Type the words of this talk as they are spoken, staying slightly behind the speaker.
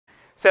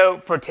So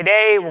for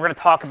today, we're going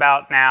to talk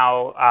about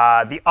now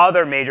the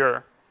other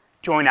major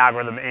join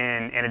algorithm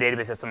in a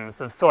database system, is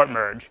the sort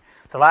merge.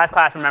 So last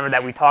class, remember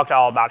that we talked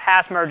all about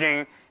hash merging,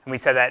 and we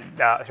said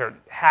that sort of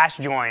hash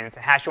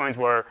joins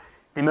were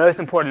the most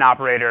important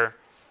operator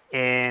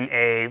in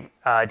a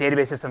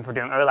database system for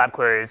doing overlap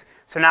queries.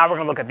 So now we're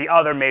going to look at the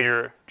other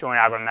major join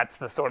algorithm, that's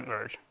the sort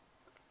merge.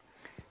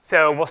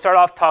 So we'll start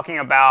off talking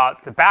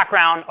about the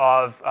background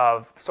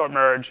of sort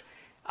merge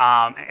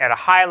at a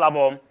high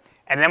level,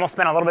 and then we'll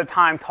spend a little bit of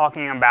time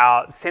talking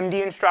about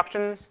SIMD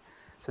instructions.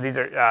 So these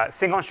are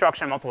single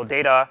instruction, multiple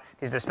data.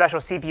 These are special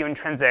CPU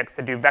intrinsics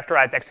that do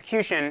vectorized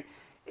execution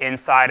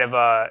inside of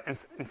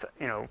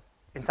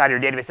inside your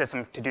database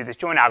system to do this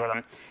join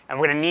algorithm. And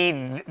we're going to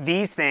need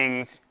these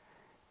things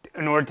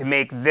in order to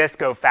make this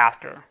go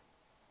faster.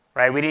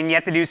 Right? We didn't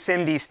yet to do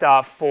SIMD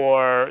stuff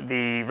for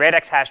the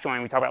radix hash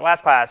join we talked about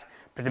last class,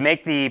 but to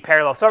make the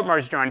parallel sort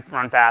merge join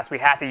run fast, we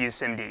have to use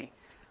SIMD.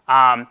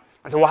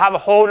 And so we'll have a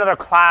whole other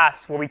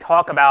class where we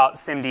talk about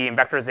SIMD and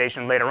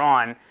vectorization later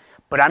on.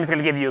 But I'm just going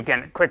to give you,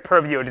 again, a quick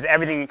purview of just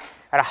everything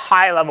at a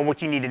high level,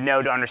 what you need to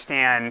know to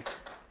understand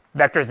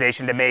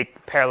vectorization to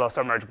make parallel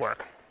sort merge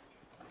work.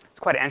 It's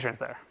quite an entrance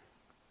there.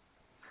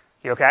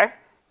 You OK?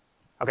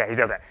 OK, he's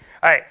OK. All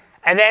right.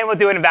 And then we'll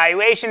do an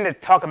evaluation to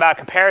talk about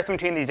comparison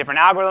between these different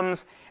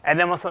algorithms. And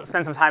then we'll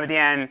spend some time at the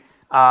end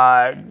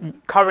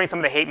covering some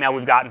of the hate mail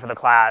we've gotten for the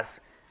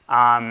class.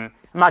 I'm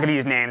not going to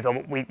use names,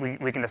 so we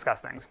can discuss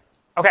things.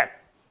 OK.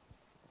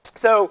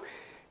 So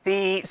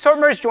the sort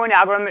merge join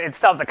algorithm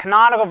itself, the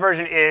canonical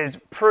version, is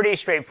pretty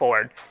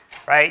straightforward.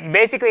 Right? You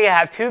basically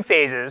have two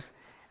phases.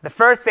 The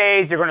first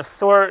phase, you're going to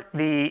sort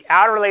the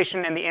outer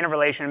relation and the inner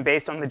relation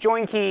based on the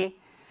join key.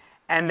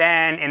 And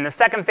then in the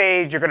second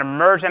phase, you're going to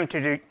merge them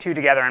two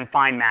together and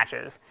find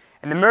matches.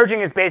 And the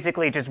merging is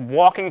basically just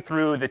walking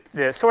through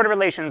the sorted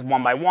relations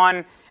one by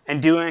one and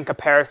doing a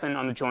comparison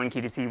on the join key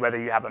to see whether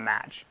you have a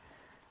match.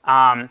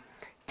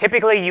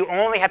 Typically, you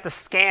only have to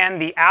scan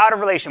the outer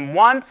relation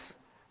once.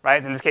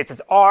 Right? In this case,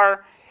 it's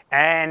R.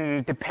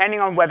 And depending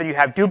on whether you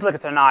have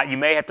duplicates or not, you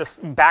may have to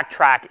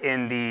backtrack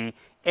in the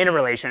inner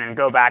relation and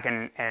go back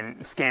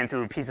and scan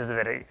through pieces of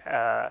it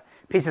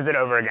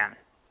over again.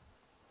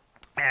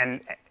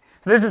 And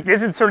so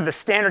this is sort of the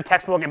standard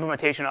textbook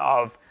implementation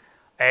of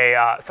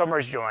a sort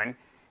merge join.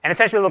 And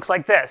essentially it looks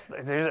like this.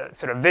 There's a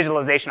sort of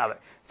visualization of it.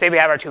 Say we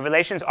have our two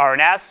relations, R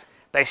and S.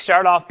 They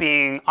start off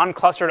being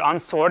unclustered,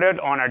 unsorted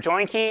on our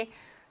join key.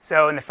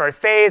 So in the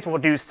first phase, we'll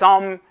do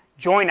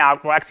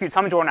we'll execute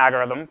some join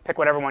algorithm, pick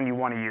whatever one you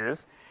want to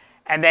use.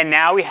 And then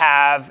now we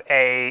have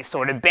a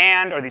sorted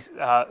band, or these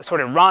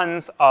sorted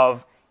runs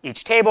of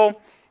each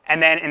table.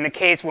 And then in the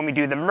case when we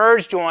do the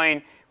merge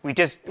join, we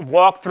just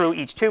walk through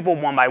each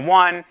tuple one by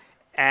one.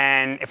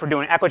 And if we're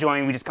doing echo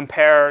join, we just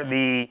compare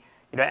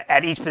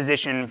at each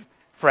position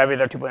for every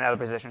other tuple in another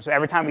position. So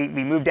every time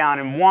we move down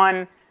in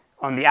one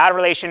on the outer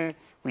relation,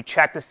 we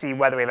check to see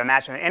whether we have a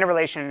match in the inner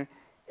relation.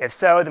 If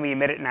so, then we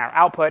emit it in our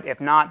output. If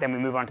not, then we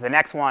move on to the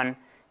next one,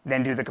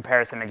 then do the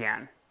comparison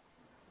again.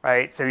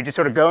 Right? So you're just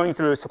sort of going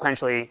through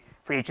sequentially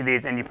for each of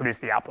these, and you produce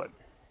the output.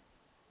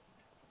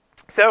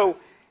 So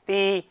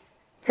the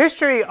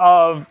history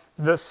of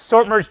the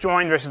sort merge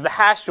join versus the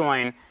hash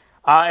join,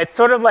 it's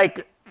sort of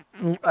like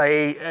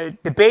a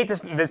debate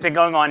that's been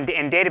going on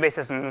in database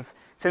systems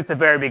since the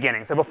very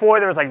beginning. So before,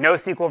 there was like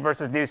NoSQL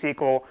versus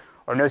NewSQL,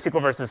 or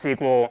NoSQL versus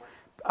SQL.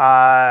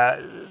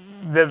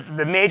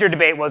 The major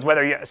debate was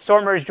whether a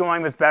sort merge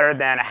join was better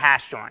than a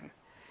hash join.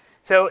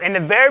 So in the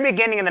very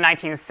beginning in the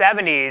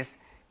 1970s,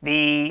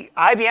 the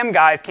IBM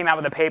guys came out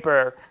with a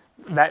paper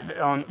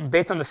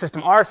based on the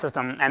system R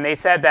system, and they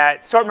said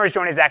that sort merge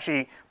join is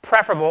actually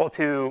preferable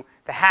to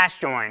the hash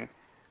join.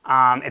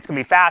 It's going to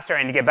be faster,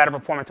 and you get better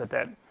performance with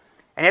it.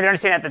 And you have to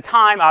understand at the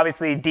time,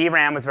 obviously,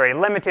 DRAM was very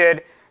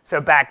limited. So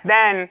back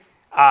then,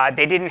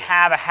 they didn't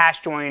have a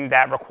hash join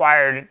that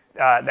required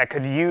that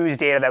could use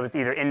data that was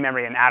either in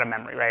memory and out of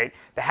memory. Right?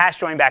 The hash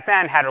join back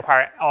then had to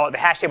require the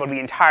hash table to be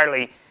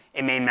entirely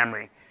in main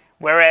memory.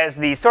 Whereas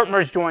the sort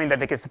merge join that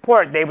they could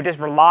support, they would just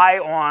rely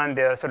on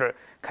the sort of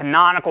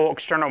canonical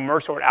external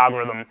merge sort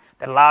algorithm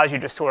that allows you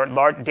to sort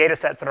large data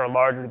sets that are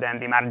larger than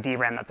the amount of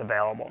DRAM that's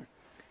available.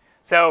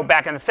 So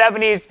back in the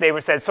 70s, they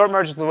said sort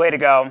merge is the way to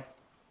go.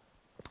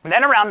 And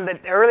then around the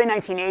early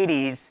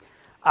 1980s,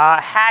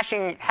 hash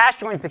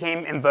joins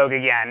became in vogue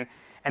again.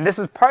 And this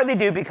was partly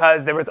due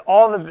because there was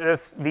all of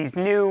these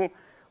new,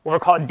 what were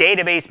called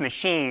database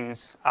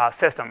machines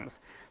systems.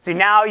 So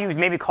now you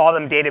maybe call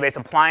them database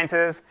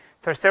appliances.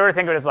 So sort of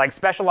think of it as like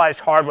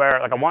specialized hardware,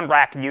 like a one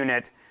rack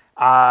unit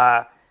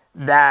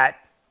that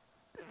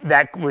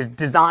was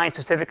designed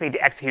specifically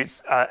to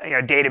execute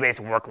a database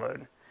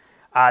workload.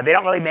 They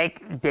don't really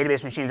make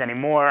database machines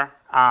anymore,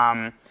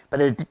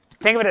 but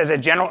think of it as a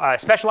general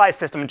specialized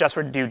system just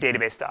for do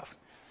database stuff.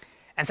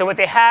 And so what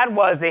they had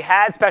was they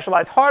had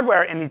specialized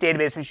hardware in these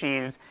database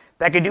machines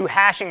that could do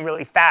hashing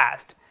really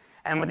fast.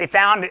 And what they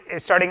found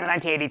is starting in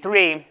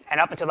 1983 and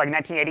up until like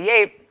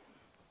 1988,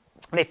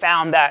 they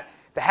found that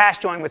the hash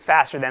join was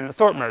faster than the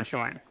sort merge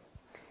join.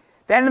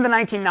 Then in the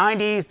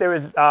 1990s, there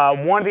was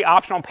one of the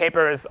optional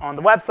papers on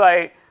the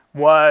website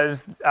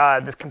was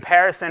this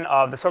comparison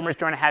of the sort merge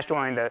join and hash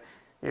join, the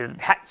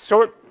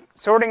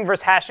sorting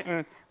versus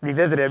hashing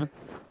revisited.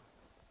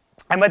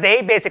 And what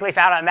they basically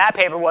found on that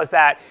paper was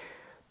that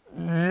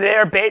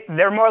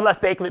they're more or less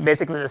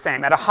basically the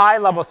same. At a high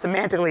level,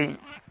 semantically,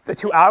 the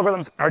two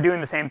algorithms are doing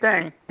the same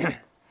thing,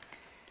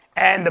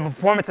 and the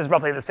performance is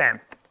roughly the same.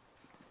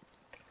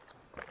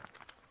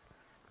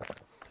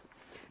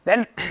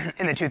 Then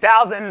in the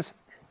 2000s,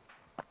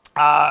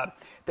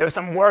 there was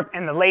some work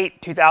in the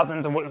late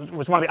 2000s, which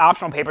was one of the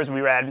optional papers we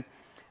read.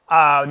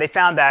 They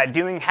found that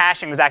doing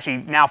hashing was actually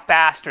now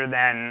faster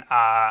than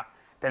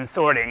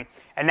sorting.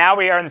 And now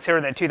we are in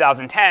sort of the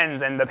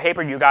 2010s, and the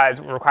paper you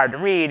guys were required to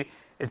read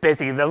is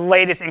basically the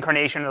latest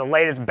incarnation, the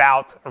latest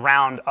bout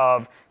around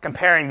of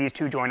comparing these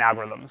two join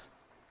algorithms.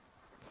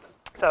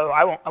 So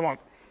I won't.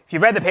 If you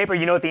read the paper,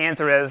 you know what the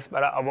answer is,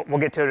 but we'll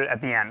get to it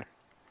at the end.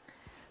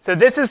 So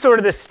this is sort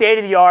of the state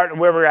of the art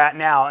where we're at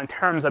now in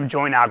terms of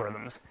join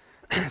algorithms.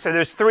 So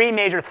there's three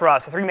major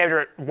thrusts, three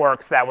major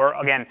works that were,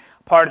 again,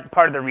 part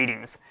of the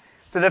readings.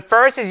 So the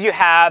first is you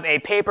have a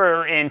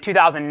paper in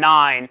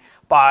 2009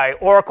 by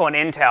Oracle and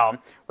Intel,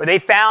 where they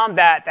found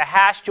that the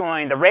hash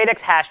join, the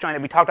radix hash join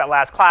that we talked about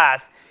last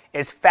class,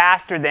 is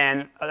faster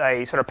than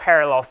a sort of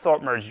parallel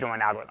sort merge join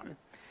algorithm.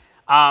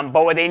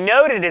 But what they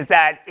noted is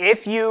that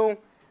if you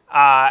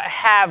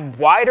have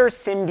wider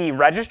SIMD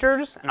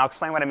registers, and I'll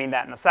explain what I mean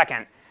that in a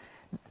second,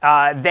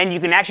 then you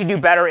can actually do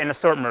better in a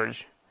sort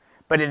merge.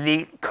 But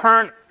the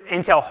current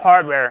Intel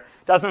hardware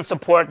doesn't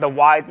support the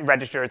wide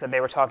registers that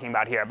they were talking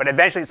about here. But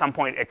eventually, at some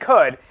point, it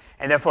could,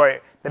 and therefore,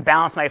 the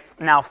balance might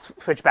now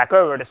switch back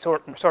over to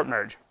sort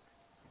merge.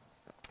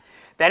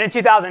 Then in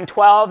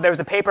 2012, there was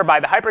a paper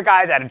by the Hyper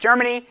guys out of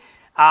Germany,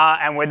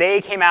 and where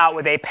they came out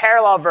with a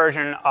parallel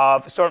version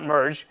of sort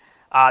merge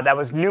that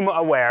was NUMA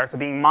aware, so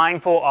being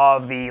mindful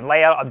of the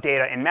layout of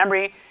data in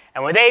memory.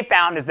 And what they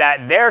found is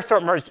that their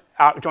sort merge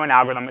join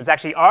algorithm is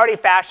actually already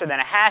faster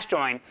than a hash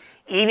join,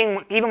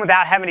 even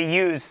without having to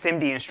use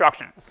SIMD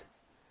instructions.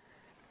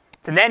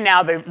 So then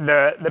now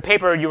the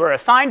paper you were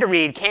assigned to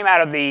read came out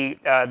of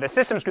the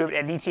systems group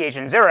at ETH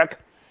in Zurich.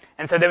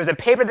 And so there was a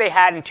paper they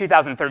had in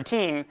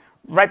 2013,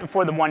 right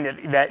before the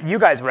one that you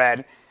guys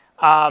read,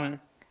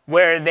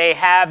 where they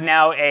have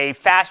now a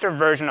faster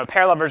version, a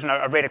parallel version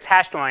of radix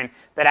hash join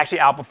that actually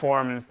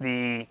outperforms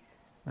the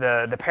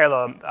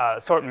parallel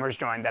sort merge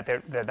join that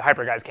the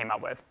Hyper guys came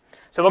up with.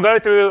 So we'll go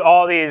through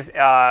all these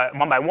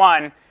one by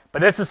one, but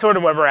this is sort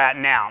of where we're at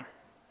now.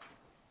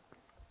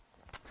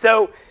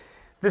 So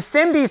the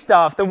SIMD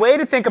stuff, the way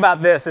to think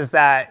about this is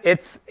that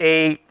it's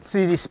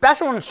the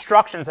special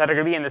instructions that are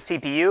going to be in the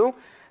CPU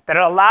that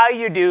allow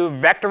you to do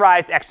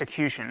vectorized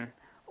execution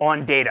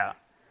on data.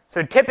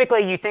 So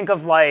typically, you think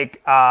of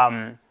like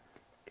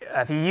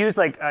if you use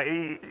like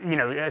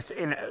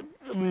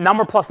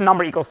number plus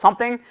number equals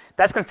something,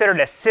 that's considered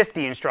a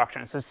SysD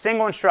instruction. So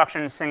single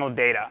instruction, single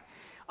data.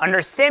 Under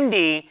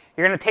SIMD,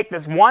 you're going to take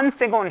this one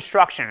single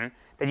instruction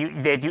that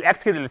you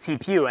execute in the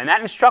CPU, and that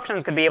instruction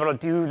is going to be able to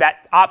do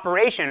that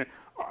operation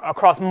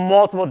across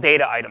multiple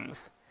data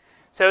items.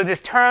 So this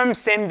term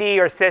SIMD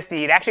or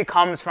SysD, it actually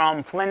comes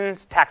from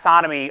Flynn's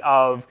taxonomy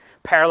of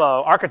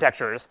parallel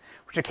architectures,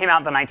 which came out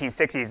in the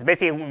 1960s.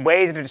 Basically,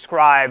 ways to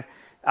describe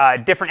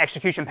different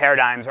execution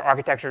paradigms or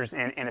architectures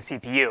in a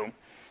CPU.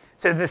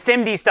 So the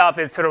SIMD stuff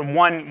is sort of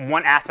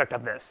one aspect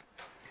of this.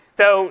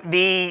 So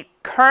the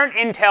current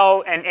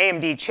Intel and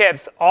AMD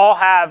chips all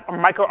have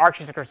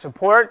microarchitecture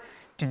support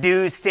to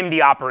do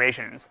SIMD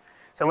operations.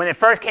 So when it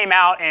first came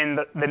out in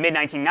the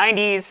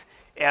mid-1990s,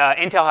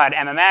 Intel had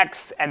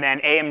MMX, and then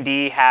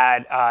AMD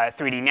had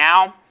 3D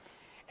Now.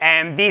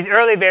 And these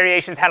early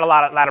variations had a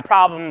lot of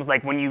problems.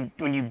 Like when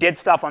you did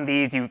stuff on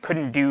these, you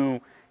couldn't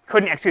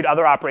execute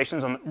other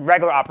operations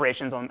regular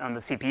operations on the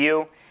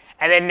CPU.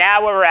 And then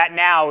now where we're at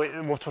now,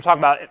 which we'll talk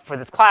about for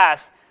this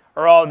class,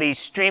 are all these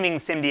streaming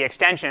SIMD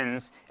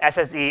extensions,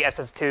 SSE,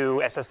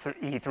 SS2,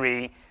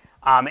 SSE3,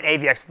 and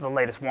AVX is the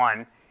latest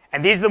one.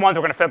 And these are the ones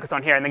we're going to focus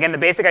on here. And again, the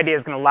basic idea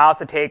is going to allow us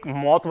to take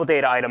multiple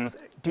data items,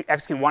 to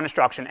execute one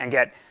instruction, and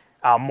get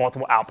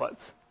multiple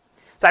outputs.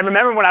 So I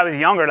remember when I was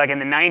younger, like in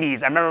the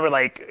 90s, I remember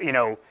like,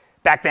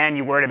 back then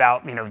you worried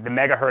about, the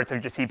megahertz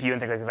of your CPU and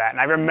things like that. And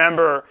I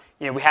remember,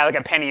 we had like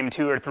a Pentium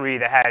 2 or 3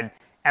 that had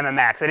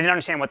MMX. I didn't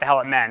understand what the hell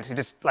it meant. It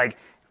just like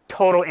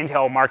total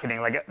Intel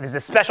marketing. Like there's a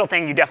special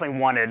thing you definitely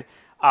wanted,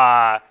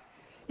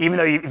 even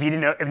though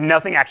if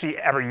nothing actually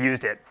ever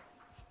used it.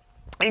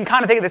 You can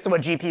kind of think of this as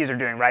what GPUs are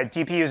doing, right?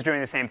 GPUs are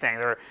doing the same thing.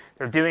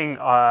 They're doing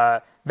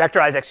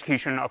vectorized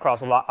execution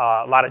across a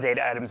lot of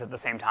data items at the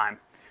same time.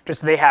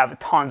 Just so they have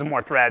tons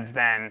more threads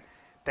than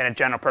a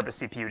general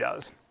purpose CPU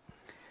does.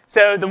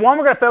 So the one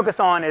we're going to focus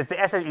on is the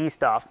SSE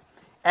stuff.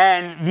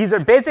 And these are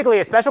basically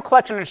a special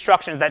collection of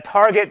instructions that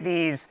target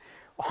these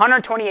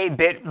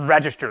 128-bit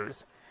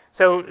registers.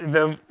 So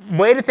the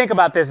way to think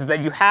about this is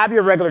that you have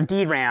your regular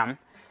DRAM,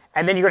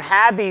 and then you're going to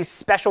have these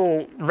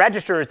special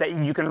registers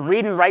that you can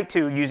read and write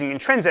to using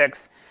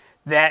intrinsics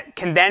that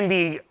can then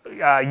be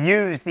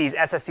use these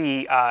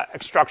SSE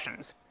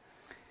instructions.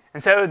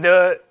 And so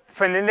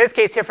in this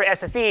case here for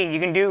SSE, you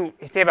can do,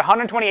 if you have a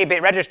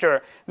 128-bit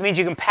register, that means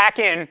you can pack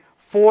in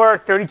 4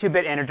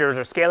 32-bit integers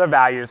or scalar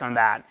values on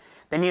that.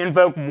 Then you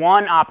invoke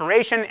one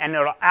operation, and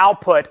it'll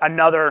output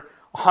another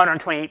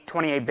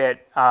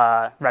 128-bit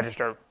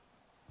register.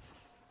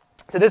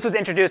 So this was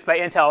introduced by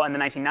Intel in the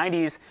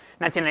 1990s,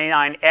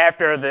 1999,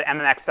 after the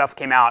MMX stuff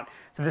came out.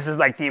 So this is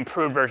like the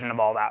improved version of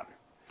all that.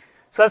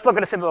 So let's look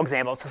at a simple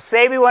example. So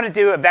say we want to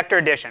do a vector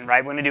addition,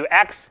 right? We're going to do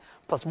x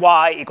plus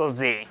y equals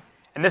z.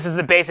 And this is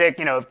the basic,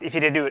 if you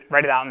did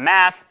write it out in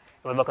math,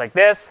 it would look like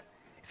this.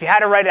 If you had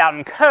to write it out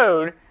in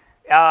code,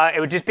 it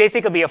would just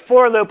basically be a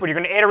for loop where you're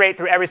going to iterate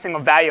through every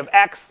single value of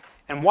x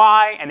and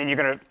y, and then you're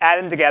going to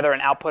add them together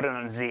and output it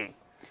on z.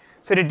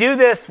 So to do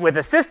this with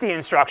a sysd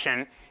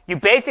instruction, you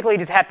basically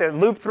just have to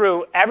loop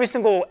through every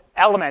single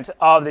element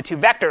of the two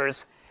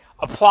vectors,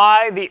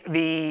 apply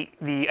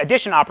the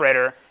addition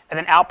operator, and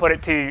then output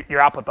it to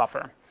your output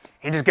buffer.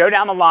 You just go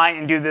down the line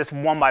and do this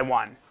one by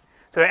one.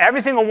 So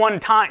every single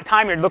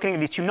time you're looking at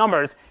these two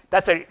numbers,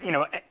 that's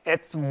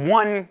it's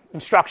one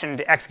instruction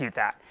to execute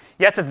that.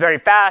 Yes, it's very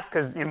fast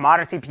because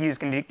modern CPUs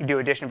can do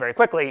addition very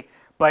quickly,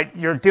 but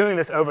you're doing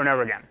this over and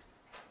over again.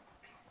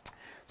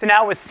 So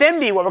now with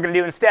SIMD, what we're going to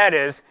do instead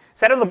is,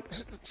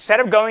 instead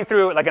of going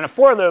through like in a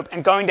for loop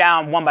and going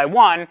down one by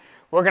one,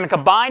 we're going to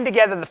combine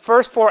together the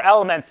first 4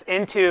 elements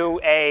into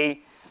a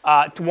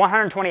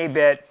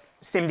 128-bit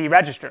SIMD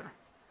register.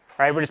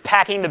 Right? We're just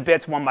packing the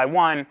bits one by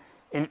one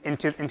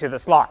into the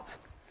slots.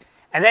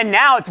 And then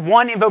now it's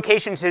one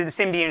invocation to the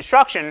SIMD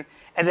instruction,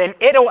 and then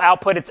it'll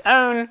output its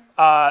own,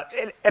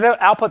 it'll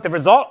output the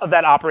result of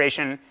that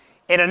operation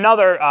in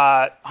another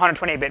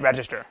 128-bit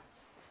register.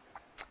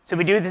 So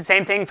we do the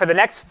same thing for the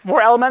next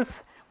 4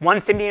 elements, one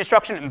SIMD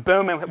instruction, and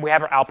boom, and we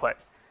have our output.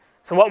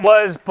 So what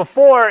was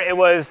before, it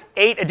was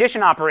 8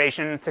 addition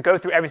operations to go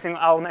through every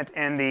single element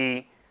in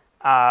the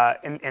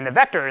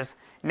vectors.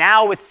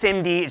 Now with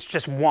SIMD, it's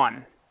just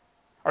 1.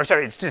 Or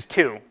sorry, it's just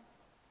 2.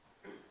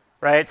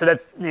 Right? So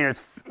that's,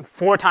 it's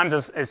 4 times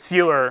as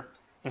fewer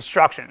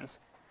instructions.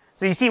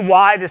 So you see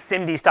why this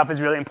SIMD stuff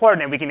is really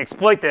important, and we can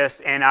exploit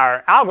this in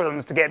our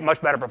algorithms to get much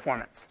better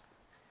performance.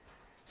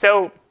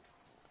 So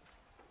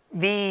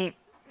it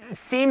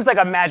seems like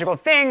a magical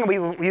thing we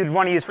would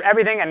want to use for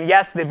everything, and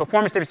yes, the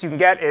performance difference you can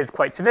get is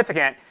quite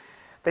significant.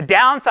 The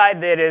downside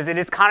of it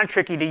is kind of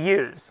tricky to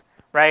use,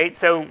 right?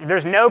 So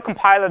there's no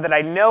compiler that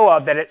I know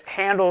of that it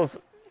handles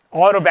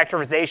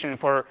auto-vectorization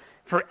for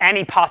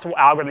any possible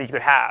algorithm you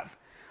could have.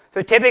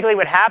 So typically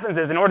what happens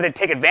is in order to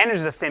take advantage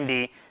of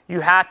SIMD,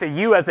 you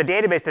as the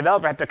database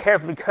developer, have to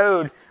carefully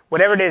code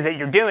whatever it is that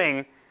you're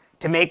doing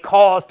to make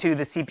calls to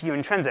the CPU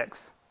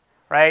intrinsics,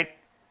 right?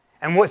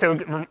 And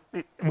so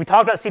we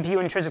talked about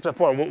CPU intrinsics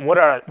before. What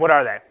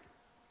are they?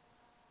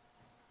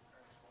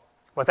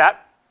 What's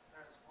that?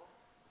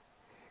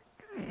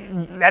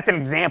 That's an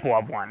example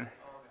of one.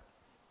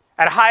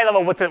 At a high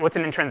level, what's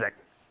an intrinsic?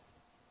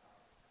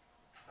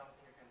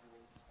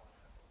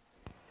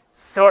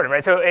 Sort of,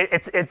 right? So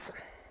it's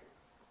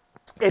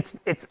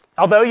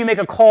although you make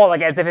a call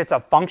like as if it's a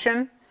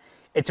function,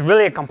 it's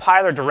really a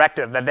compiler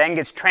directive that then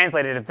gets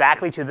translated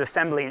exactly to the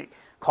assembly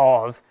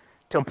calls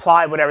to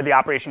apply whatever the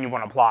operation you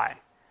want to apply,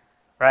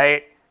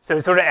 right? So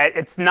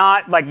it's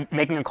not like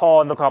making a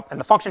call and look up in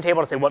the function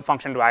table to say what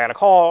function do I got to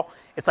call.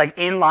 It's like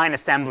inline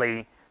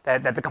assembly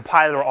that the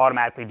compiler will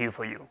automatically do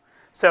for you.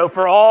 So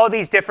for all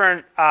these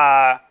different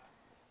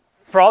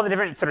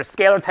sort of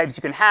scalar types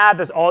you can have,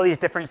 there's all these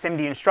different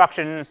SIMD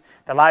instructions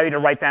that allow you to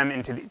write them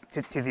into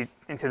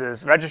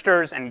those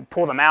registers and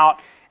pull them out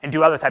and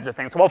do other types of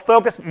things. So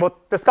we'll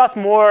discuss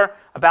more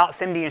about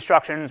SIMD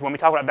instructions when we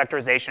talk about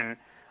vectorization.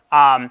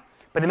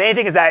 But the main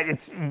thing is that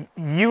it's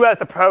you as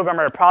the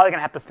programmer are probably going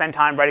to have to spend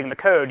time writing the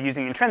code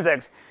using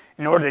intrinsics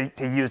in order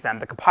to use them.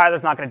 The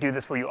compiler's not going to do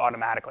this for you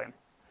automatically.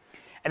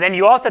 And then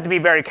you also have to be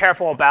very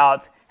careful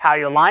about how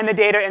you align the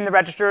data in the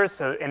registers.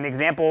 So in the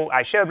example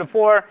I showed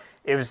before,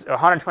 it was a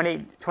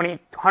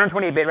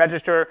 128-bit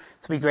register,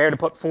 so we were able to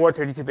put 4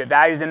 32-bit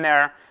values in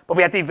there. But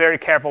we have to be very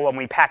careful when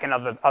we pack in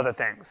other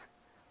things,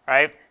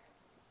 right?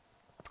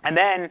 And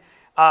then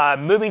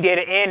moving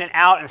data in and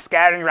out and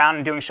scattering around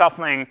and doing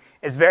shuffling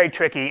is very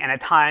tricky and at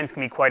times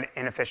can be quite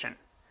inefficient,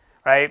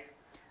 right?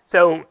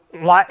 So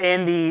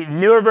in the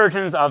newer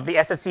versions of the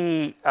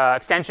SSE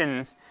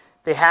extensions,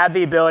 they have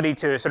the ability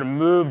to sort of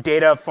move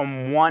data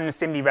from one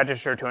SIMD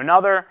register to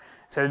another,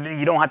 so that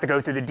you don't have to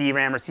go through the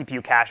DRAM or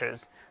CPU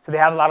caches. So they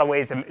have a lot of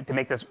ways to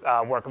make this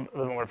work a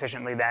little more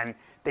efficiently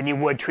than you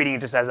would treating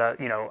it just as a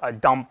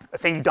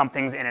thing you dump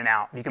things in and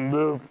out. You can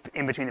move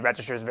in between the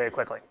registers very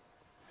quickly.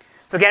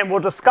 So again,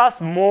 we'll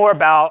discuss more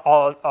about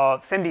all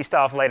SIMD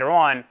stuff later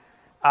on,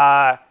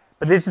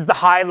 but this is the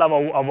high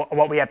level of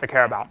what we have to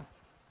care about.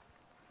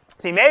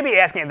 So you may be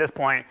asking at this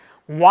point,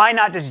 why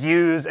not just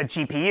use a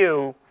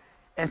GPU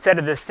instead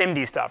of this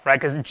SIMD stuff, right?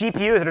 Because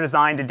GPUs are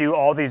designed to do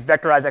all these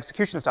vectorized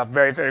execution stuff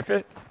very,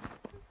 very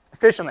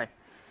efficiently.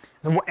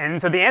 And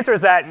so the answer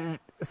is that,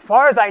 as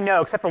far as I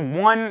know, except for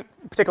one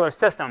particular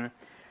system,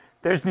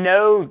 there's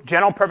no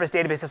general purpose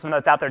database system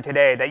that's out there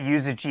today that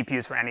uses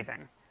GPUs for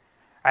anything.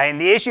 Right? And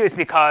the issue is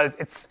because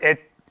the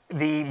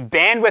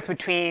bandwidth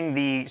between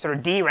the sort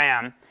of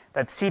DRAM,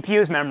 that's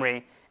CPU's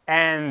memory,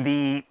 and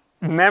the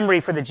memory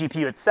for the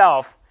GPU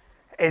itself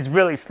is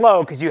really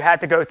slow because you have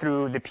to go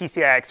through the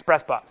PCI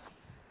Express bus.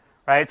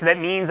 Right? So that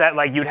means that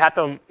like you'd have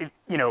to,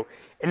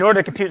 in order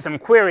to compute some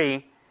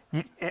query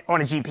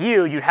on a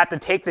GPU, you'd have to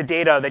take the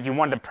data that you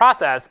wanted to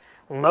process,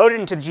 load it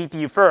into the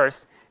GPU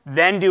first,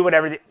 then do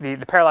whatever the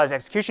parallelized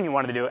execution you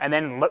wanted to do, and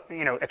then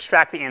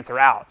extract the answer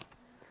out.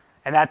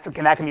 And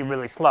that can be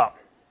really slow.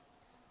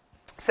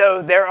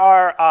 So there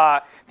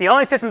are, the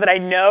only system that I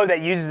know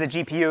that uses a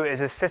GPU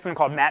is a system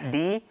called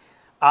MapD.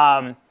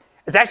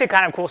 It's actually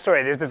kind of a cool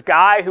story. There's this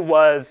guy he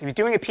was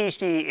doing a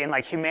PhD in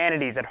like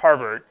humanities at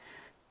Harvard,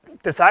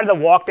 decided to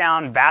walk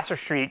down Vassar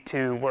Street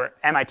to where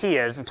MIT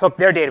is and took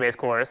their database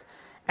course,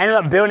 ended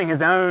up building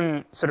his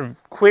own sort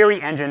of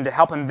query engine to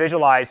help him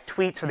visualize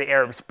tweets for the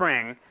Arab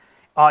Spring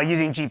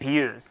using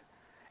GPUs.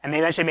 And they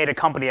eventually made a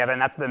company of it,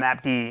 and that's what the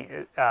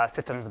MapD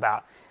system is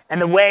about.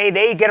 And the way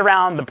they get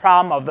around the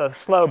problem of the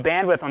slow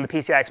bandwidth on the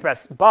PCI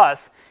Express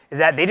bus is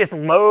that they just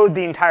load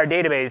the entire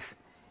database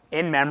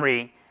in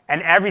memory,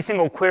 and every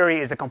single query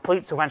is a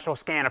complete sequential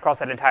scan across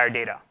that entire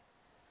data.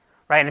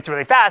 Right? And it's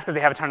really fast because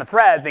they have a ton of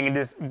threads. They can do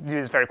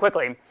this very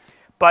quickly.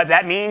 But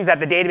that means that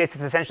the database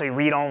is essentially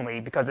read-only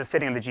because it's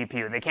sitting on the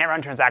GPU. They can't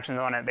run transactions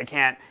on it. They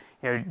can't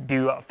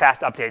do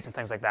fast updates and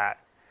things like that.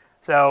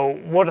 So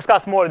we'll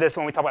discuss more of this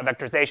when we talk about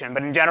vectorization.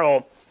 But in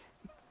general,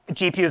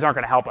 GPUs aren't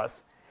going to help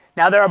us.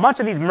 Now, there are a bunch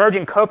of these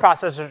merging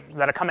coprocessors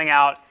that are coming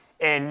out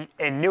in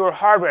newer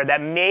hardware that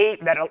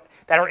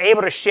are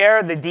able to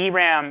share the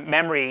DRAM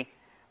memory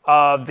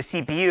of the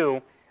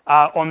CPU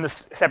on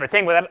this separate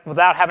thing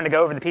without having to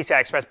go over the PCI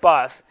Express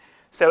bus.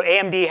 So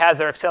AMD has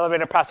their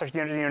accelerated processor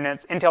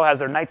units. Intel has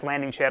their Knights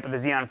Landing chip, the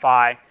Xeon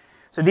Phi.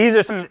 So these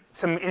are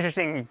some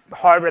interesting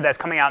hardware that's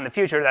coming out in the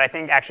future that I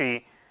think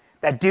actually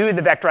that do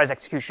the vectorized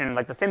execution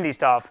like the SIMD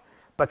stuff,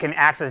 but can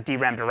access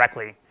DRAM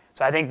directly.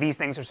 So I think these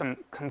things are some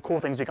cool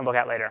things we can look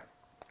at later.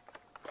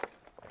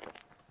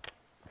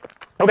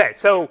 OK,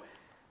 so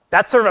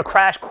that's sort of a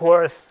crash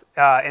course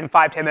in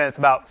 5-10 minutes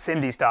about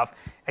SIMD stuff.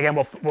 Again,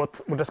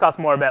 we'll discuss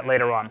more of that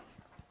later on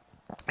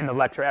in the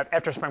lecture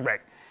after spring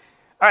break.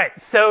 All right,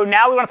 so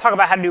now we want to talk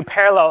about how to do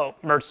parallel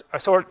merge, or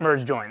sort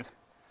merge joins.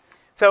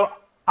 So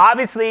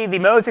obviously, the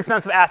most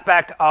expensive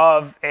aspect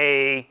of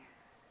a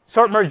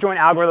sort merge join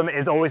algorithm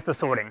is always the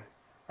sorting.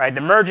 Right? The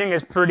merging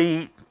is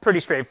pretty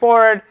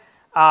straightforward.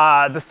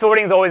 The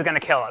sorting is always going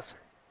to kill us.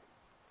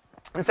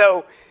 And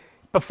so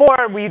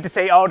before, we used to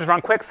say, oh, just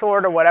run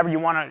quicksort or whatever you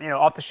want to,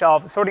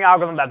 off-the-shelf sorting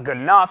algorithm, that's good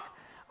enough.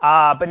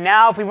 But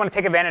now, if we want to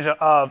take advantage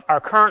of our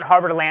current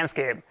hardware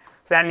landscape,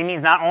 so that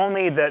means not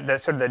only the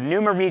sort of the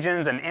NUMA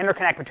regions and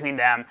interconnect between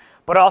them,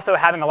 but also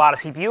having a lot of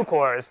CPU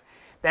cores,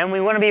 then we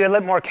want to be a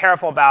little more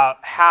careful about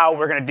how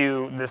we're going to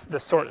do the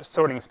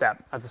sorting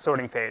step, the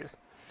sorting phase.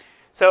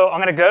 So I'm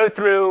going to go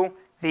through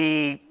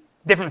the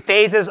different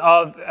phases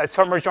of a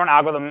sort merge join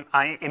algorithm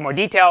in more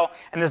detail,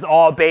 and this is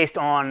all based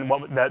on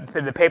what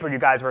the paper you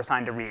guys were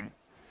assigned to read.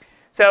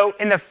 So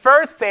in the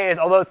first phase,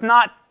 although it's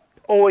not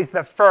always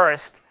the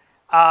first,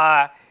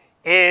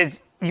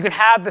 is you can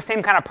have the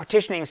same kind of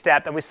partitioning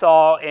step that we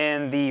saw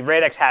in the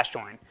radix hash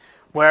join,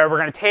 where we're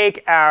going to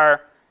take one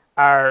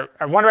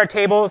of our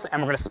tables and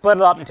we're going to split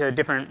it up into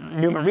different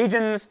NUMA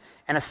regions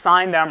and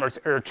assign them,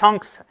 or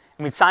chunks,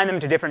 and we assign them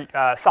to different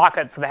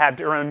sockets so they have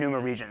their own NUMA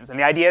regions. And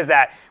the idea is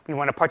that we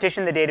want to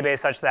partition the database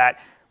such that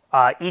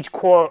each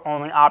core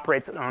only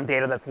operates on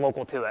data that's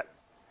local to it.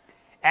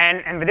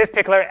 And for this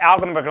particular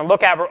algorithm we're going to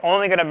look at, we're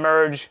only going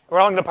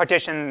to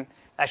partition,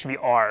 that should be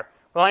R.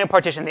 We're only going to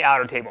partition the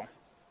outer table.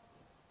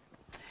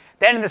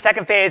 Then in the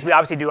second phase, we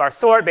obviously do our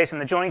sort based on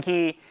the join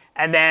key,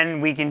 and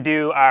then we can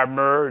do our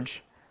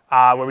merge,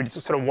 where we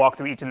just sort of walk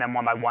through each of them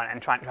one by one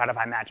and try to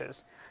find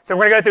matches. So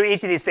we're going to go through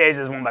each of these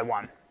phases one by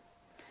one.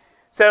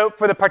 So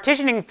for the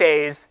partitioning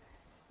phase,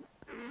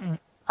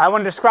 I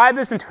want to describe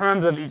this in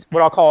terms of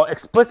what I'll call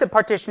explicit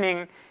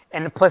partitioning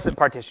and implicit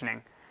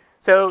partitioning.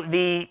 So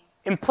the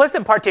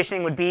implicit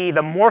partitioning would be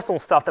the morsel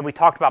stuff that we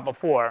talked about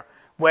before,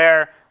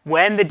 where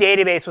when the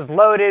database was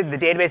loaded, the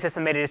database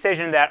system made a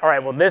decision that, all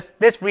right, well,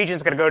 this region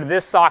is going to go to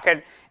this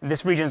socket, and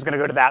this region is going to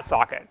go to that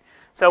socket.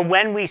 So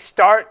when we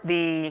start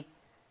the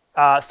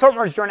sort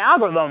merge join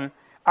algorithm,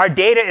 our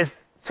data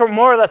is sort of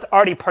more or less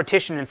already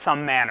partitioned in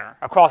some manner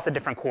across the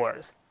different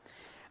cores.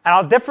 And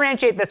I'll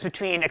differentiate this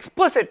between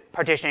explicit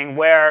partitioning,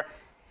 where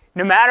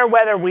no matter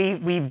whether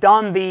we've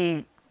done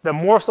the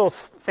morsel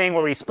thing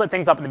where we split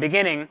things up in the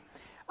beginning,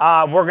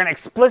 we're going to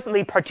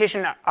explicitly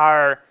partition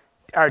our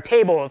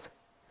tables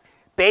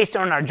based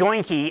on our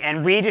join key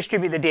and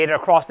redistribute the data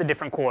across the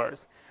different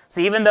cores.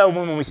 So even though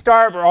when we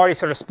start, we're already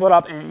sort of split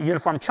up in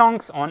uniform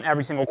chunks on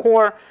every single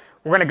core,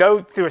 we're going to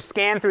go through a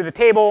scan through the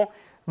table,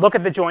 look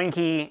at the join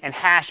key, and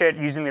hash it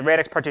using the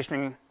radix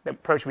partitioning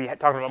approach we had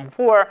talked about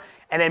before,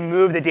 and then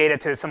move the data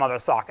to some other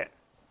socket.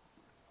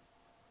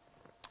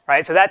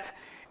 Right? So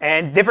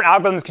and different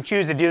algorithms can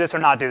choose to do this or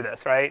not do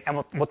this, right?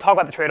 And we'll talk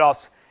about the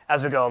trade-offs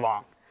as we go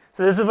along.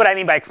 So this is what I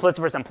mean by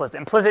explicit versus implicit.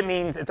 Implicit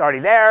means it's already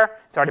there,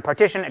 it's already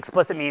partitioned.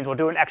 Explicit means we're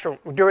doing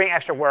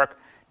extra work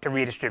to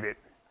redistribute.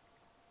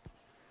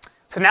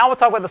 So now we'll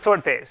talk about the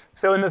sort phase.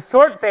 So in the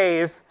sort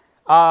phase,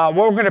 what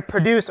we're going to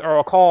produce are what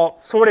we'll call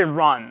sorted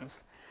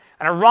runs.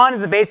 And a run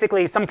is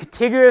basically some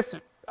contiguous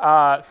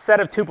set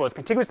of tuples,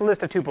 contiguous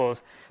list of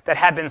tuples that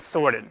have been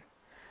sorted.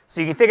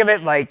 So you can think of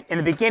it like in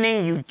the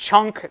beginning, you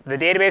chunk the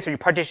database or you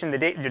partition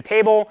your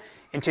table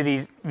into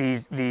these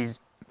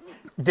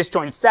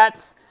disjoint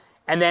sets,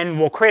 and then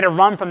we'll create a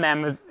run from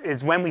them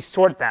is when we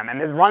sort them. And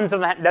the runs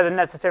doesn't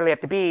necessarily have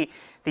to be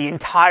the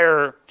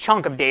entire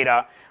chunk of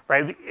data,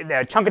 right?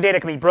 The chunk of data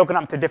can be broken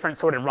up to different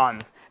sorted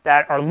runs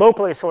that are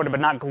locally sorted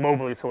but not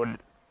globally sorted.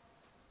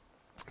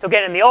 So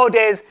again, in the old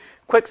days,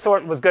 quick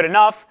sort was good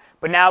enough,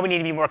 but now we need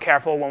to be more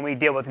careful when we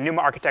deal with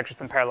NUMA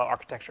architectures and parallel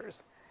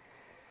architectures.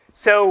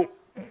 So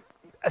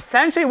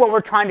essentially what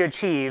we're trying to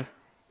achieve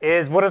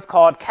is what is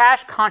called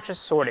cache-conscious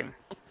sorting.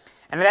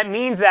 And that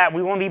means that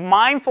we want to be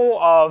mindful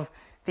of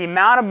the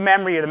amount of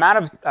memory or the amount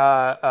of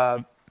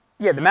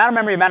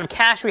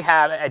cache we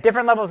have at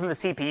different levels in the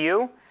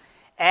CPU,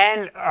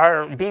 and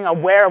are being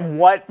aware of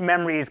what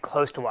memory is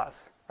close to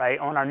us, right,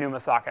 on our NUMA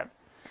socket.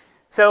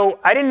 So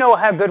I didn't know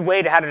a good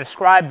way to how to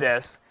describe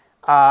this,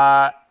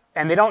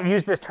 and they don't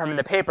use this term in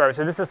the paper,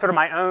 so this is sort of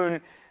my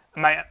own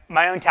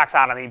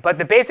taxonomy. But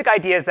the basic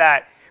idea is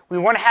that we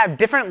want to have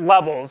different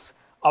levels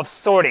of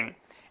sorting.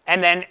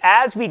 And then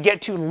as we get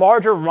to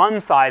larger run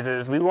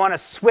sizes, we want to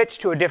switch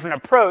to a different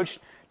approach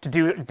to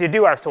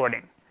do our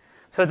sorting.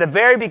 So at the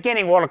very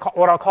beginning,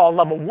 what I'll call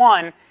level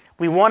 1,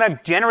 we want to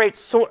generate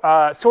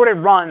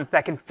sorted runs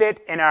that can fit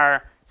in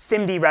our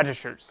SIMD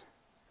registers.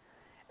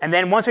 And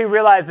then once we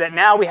realize that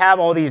now we have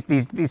all these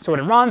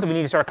sorted runs, we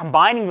need to start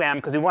combining them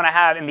because we want to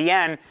have, in the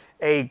end,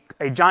 a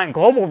giant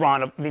global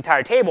run of the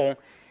entire table,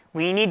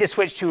 we need to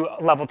switch to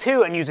level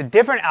 2 and use a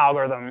different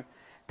algorithm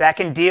that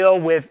can deal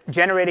with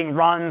generating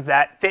runs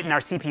that fit in our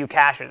CPU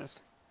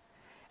caches.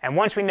 And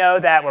once we know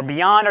that we're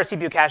beyond our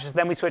CPU caches,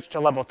 then we switch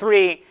to level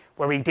 3,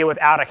 where we deal with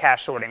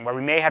out-of-cache sorting, where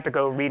we may have to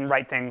go read and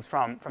write things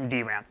from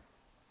DRAM.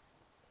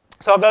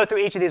 So I'll go through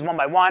each of these one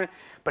by one,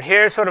 but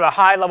here's sort of a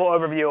high-level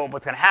overview of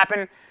what's going to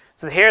happen.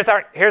 So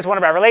here's one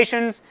of our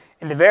relations.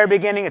 In the very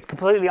beginning, it's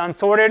completely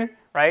unsorted,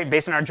 right,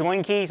 based on our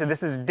join key. So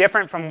this is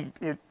different from,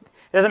 it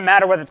doesn't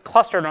matter whether it's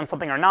clustered on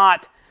something or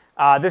not.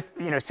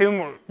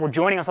 Assume we're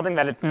joining on something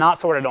that it's not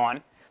sorted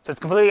on. So it's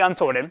completely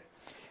unsorted.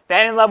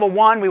 Then in level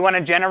 1, we want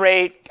to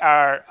generate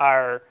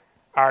our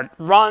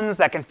runs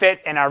that can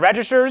fit in our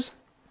registers.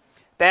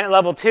 Then at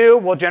level 2,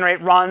 we'll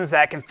generate runs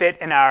that can fit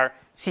in our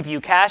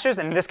CPU caches.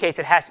 And in this case,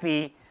 it has to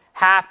be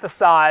half the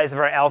size of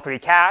our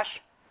L3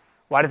 cache.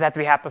 Why does it have to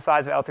be half the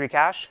size of L3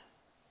 cache?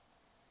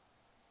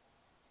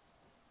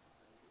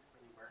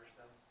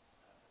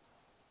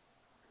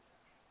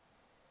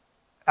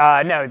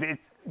 No,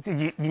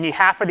 you need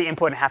half for the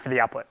input and half for the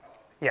output.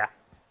 Yeah.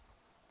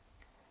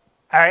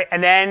 All right,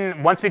 and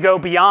then once we go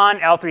beyond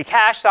L3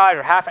 cache size,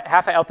 or half of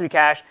L3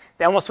 cache,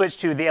 then we'll switch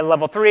to the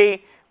level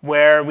 3,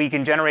 where we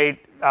can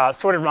generate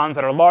sorted runs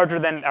that are larger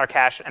than our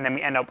cache, and then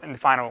we end up in the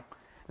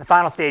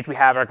final stage, we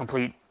have our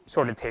complete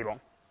sorted table.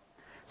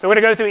 So we're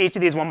going to go through each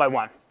of these one by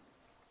one.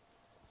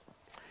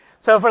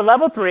 So for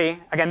level 3,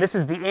 again, this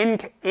is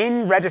the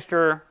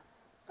in-register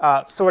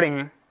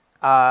sorting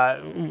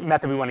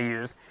method we want to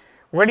use.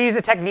 We're going to use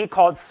a technique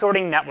called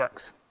sorting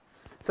networks.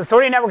 So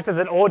sorting networks is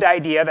an old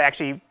idea that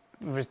actually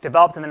was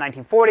developed in the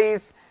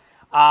 1940s.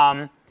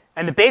 And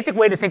the basic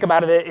way to think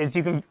about it is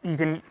you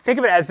can think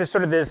of it as just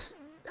sort of this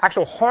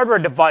actual hardware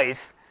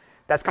device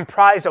that's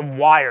comprised of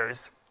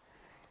wires.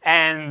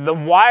 And the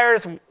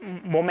wires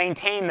will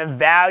maintain the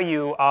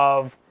value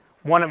of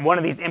one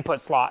of these input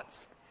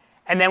slots.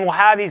 And then we'll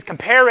have these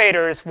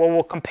comparators where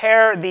we'll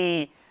compare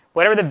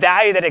whatever the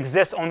value that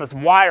exists on this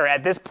wire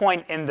at this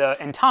point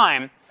in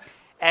time,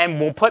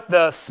 and we'll put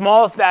the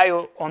smallest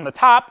value on the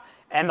top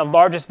and the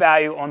largest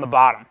value on the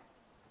bottom.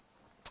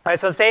 All right,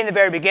 so let's say in the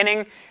very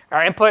beginning,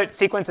 our input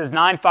sequence is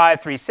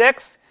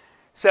 9536.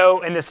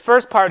 So in this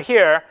first part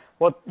here,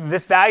 well,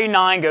 this value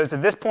 9 goes to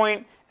this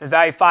point, this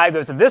value 5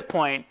 goes to this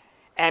point,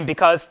 and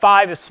because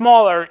 5 is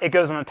smaller, it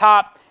goes on the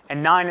top,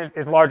 and 9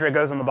 is larger, it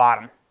goes on the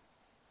bottom.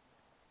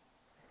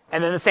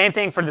 And then the same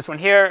thing for this one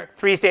here.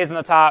 3 stays on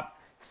the top,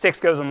 6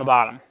 goes on the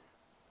bottom.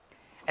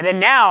 And then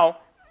now,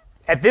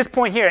 at this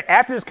point here,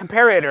 after this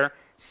comparator,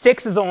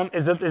 6 is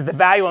the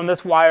value on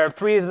this wire,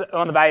 3 is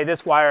on the value of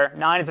this wire,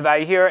 9 is the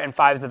value here, and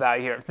 5 is the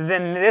value here. So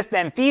then this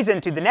then feeds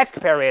into the next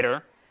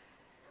comparator,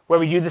 where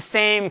we do the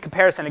same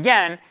comparison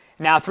again.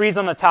 Now 3 is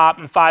on the top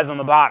and 5 is on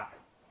the bottom.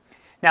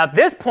 Now at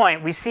this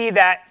point, we see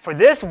that for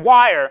this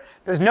wire,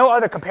 there's no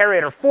other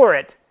comparator for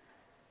it.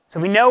 So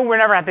we know we're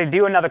never going to have to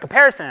do another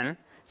comparison.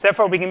 So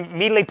therefore, we can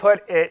immediately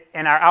put it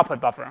in our output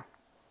buffer,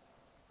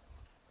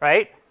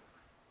 right?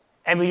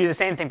 And we do the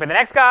same thing for the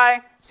next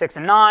guy, 6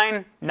 and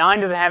 9. 9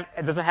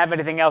 doesn't have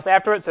anything else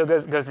after it, so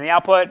it goes in the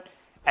output.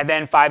 And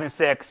then 5 and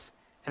 6,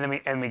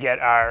 and then we get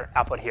our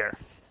output here.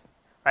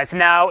 Right, so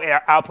now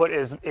our output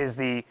is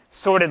the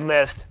sorted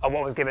list of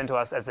what was given to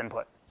us as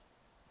input.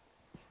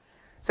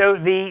 So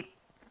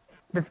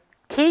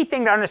key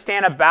thing to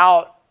understand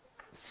about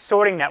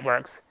sorting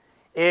networks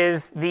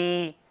is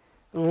the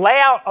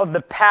layout of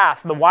the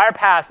paths, the wire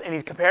paths in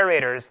these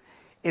comparators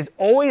is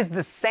always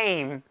the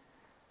same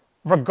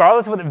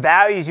regardless of what the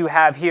values you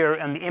have here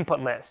in the input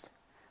list,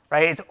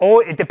 right?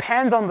 It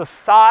depends on the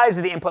size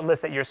of the input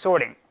list that you're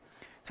sorting.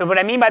 So what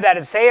I mean by that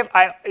is, say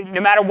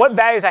no matter what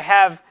values I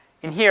have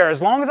in here,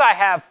 as long as I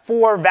have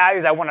 4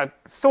 values I want to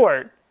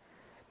sort,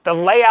 the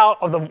layout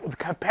of the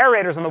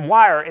comparators on the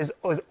wire is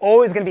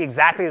always going to be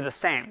exactly the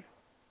same.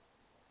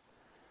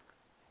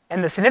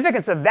 And the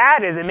significance of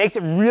that is it makes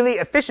it really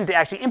efficient to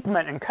actually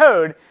implement in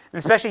code, and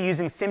especially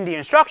using SIMD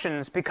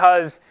instructions,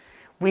 because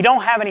we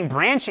don't have any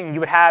branching you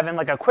would have in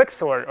like a quick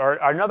sort or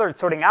another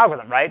sorting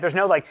algorithm, right? There's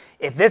no like,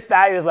 if this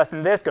value is less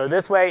than this, go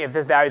this way. If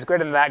this value is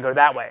greater than that, go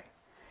that way.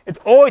 It's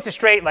always a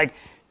straight like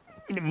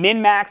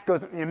min max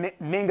goes,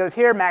 min goes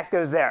here, max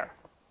goes there,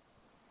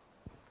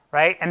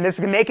 right? And this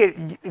can make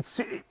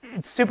it's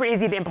super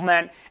easy to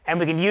implement, and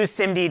we can use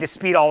SIMD to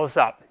speed all this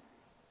up.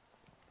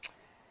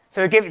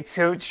 So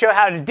to show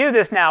how to do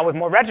this now with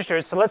more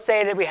registers, so let's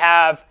say that we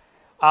have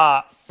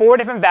 4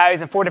 different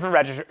values and 4 different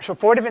registers, so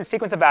 4 different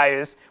sequence of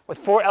values with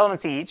 4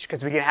 elements each,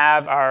 because we can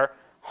have our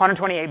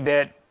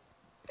 128-bit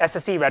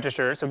SSE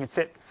registers, so we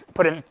can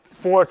put in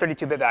 4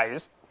 32-bit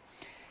values.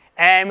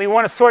 And we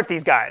want to sort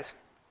these guys.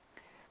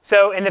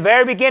 So in the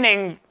very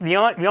beginning, we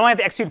only have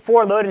to execute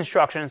 4 load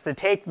instructions to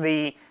take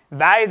the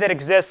value that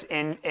exists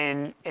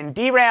in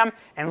DRAM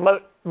and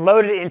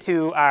load it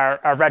into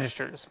our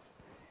registers.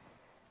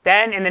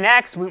 Then in the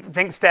next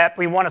step,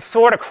 we want to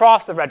sort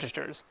across the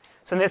registers.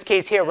 So in this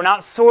case here, we're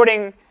not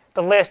sorting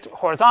the list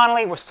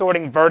horizontally, we're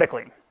sorting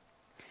vertically.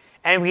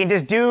 And we can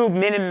just do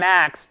min and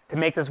max to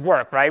make this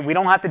work, right? We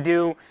don't have to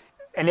do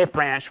an if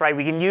branch, right?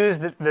 We can use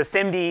the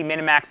SIMD min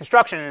and max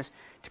instructions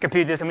to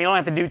compute this, and we only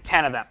have to do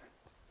 10 of them.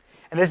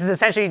 And this is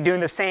essentially doing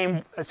the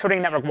same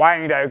sorting network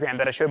wiring diagram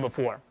that I showed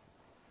before.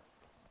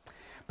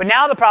 But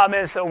now the problem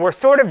is, so we're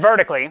sorted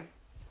vertically,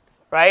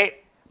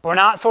 right? But we're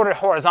not sorted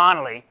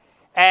horizontally.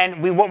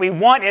 And what we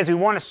want is we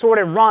want a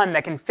sorted run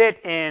that can fit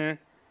in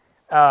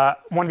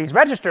one of these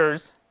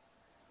registers,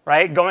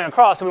 right, going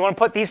across. So we want to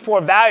put these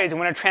 4 values, and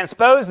we want to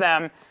transpose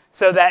them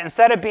so that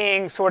instead of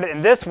being sorted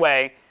in this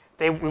way,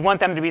 we want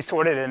them to be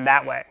sorted in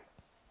that way.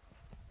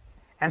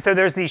 And so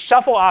there's these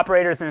shuffle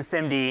operators in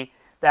SIMD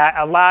that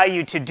allow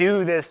you to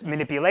do this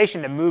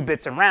manipulation to move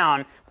bits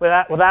around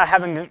without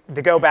having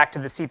to go back to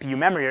the CPU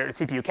memory or the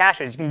CPU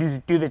caches. You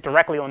can do this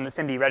directly on the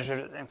SIMD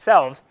registers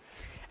themselves.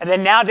 And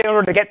then now, in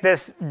order to get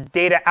this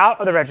data out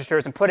of the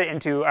registers and put it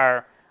into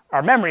our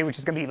memory, which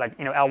is going to be like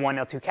L1,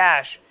 L2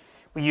 cache,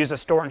 we use a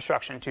store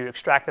instruction to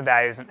extract the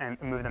values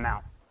and move them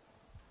out.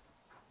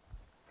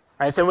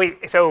 Right?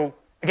 So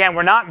again,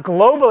 we're not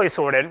globally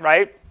sorted,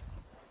 right?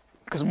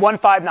 Because 1,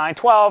 5, 9,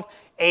 12,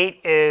 8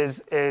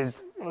 is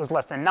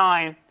less than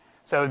 9.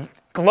 So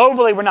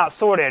globally, we're not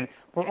sorted.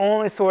 We're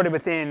only sorted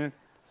within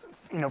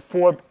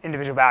 4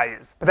 individual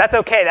values. But that's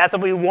OK. That's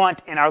what we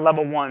want in our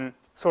level 1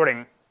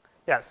 sorting.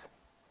 Yes?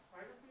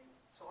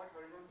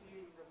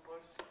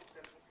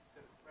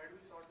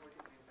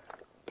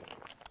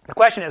 The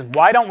question is,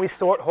 why don't we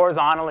sort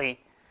horizontally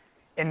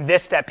in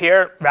this step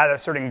here rather than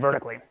sorting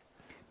vertically?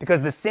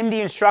 Because the SIMD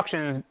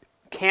instructions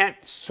can't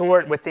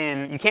sort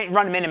within, you can't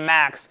run min and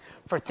max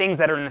for things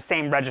that are in the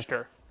same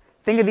register.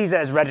 Think of these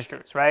as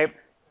registers, right?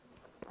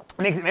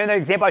 Maybe the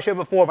example I showed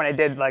before when I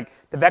did like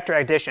the vector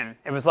addition,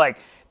 it was like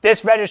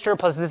this register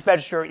plus this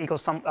register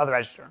equals some other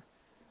register.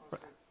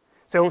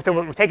 So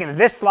we're taking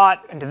this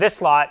slot into this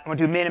slot, and we'll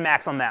do min and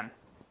max on them.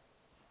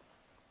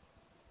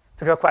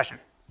 It's a good question.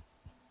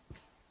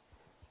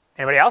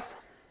 Anybody else?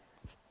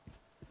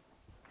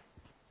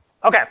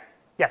 OK.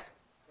 Yes?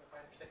 So if I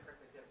understand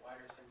correctly, if you have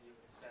wider SIMD, you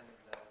would extend in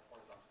the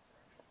horizontal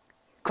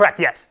direction. Correct,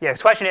 yes. Yeah, the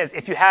question is,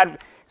 if you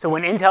had, so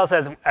when Intel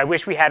says, I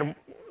wish we had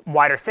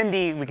wider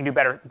SIMD, we can do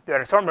better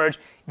sort merge,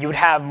 you would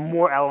have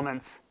more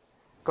elements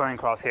going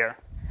across here.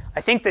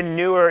 I think the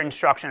newer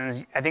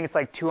instructions, I think it's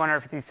like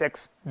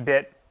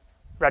 256-bit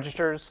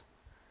registers.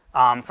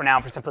 For now,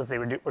 for simplicity,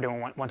 we're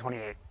doing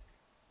 128.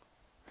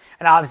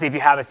 And obviously, if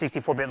you have a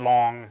 64-bit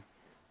long,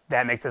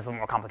 that makes this a little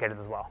more complicated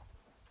as well.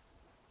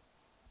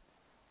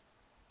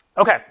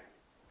 OK.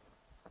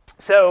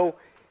 So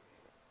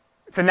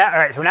now, all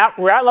right, so now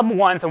we're at level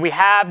 1. So we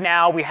have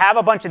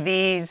a bunch of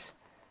these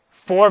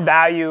 4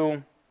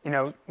 value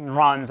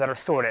runs that are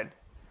sorted.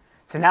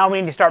 So now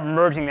we need to start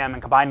merging them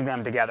and combining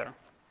them together.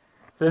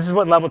 So this is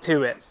what level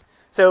 2 is.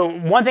 So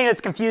one thing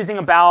that's confusing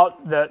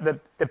about the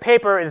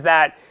paper is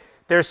that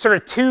there's sort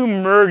of 2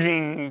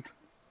 merging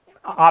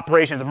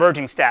operations,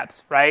 merging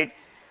steps, right?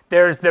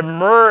 There's the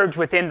merge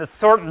within the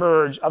sort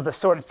merge of the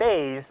sort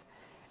phase,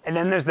 and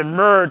then there's the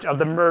merge of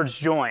the merge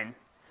join.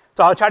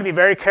 So I'll try to be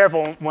very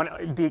careful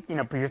when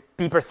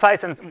be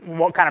precise in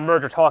what kind of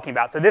merge we're talking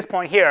about. So at this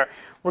point here,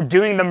 we're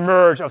doing the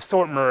merge of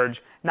sort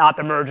merge, not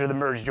the merge of the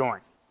merge join.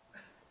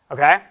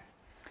 OK?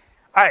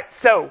 All right,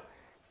 so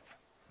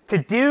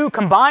to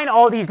combine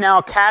all these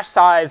now cache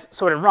size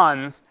sorted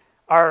runs,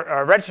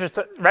 or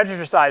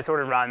register size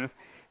sorted runs,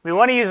 we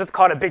want to use what's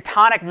called a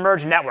Bictonic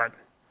merge network.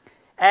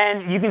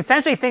 And you can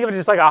essentially think of it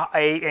as like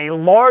a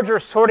larger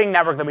sorting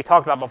network that we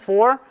talked about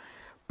before.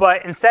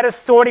 But instead of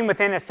sorting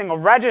within a single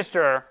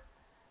register,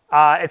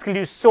 it's going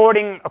to do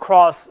sorting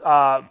across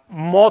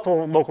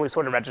multiple locally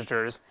sorted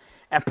registers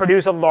and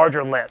produce a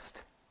larger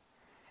list.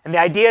 And the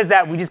idea is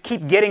that we just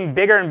keep getting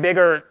bigger and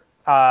bigger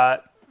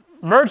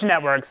merge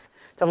networks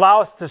to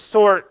allow us to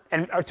sort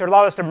and to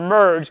allow us to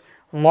merge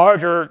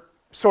larger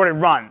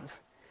sorted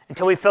runs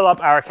until we fill up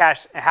our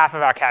cache, half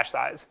of our cache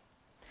size.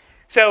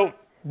 So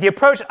the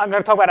approach I'm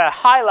going to talk about at a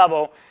high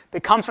level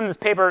that comes from this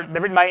paper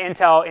written by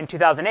Intel in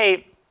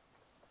 2008,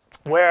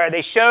 where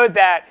they showed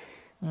that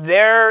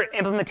their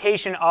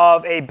implementation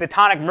of a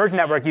Bitonic merge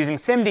network using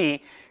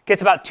SIMD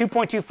gets about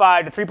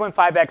 2.25 to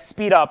 3.5x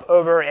speed up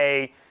over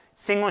a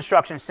single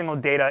instruction, single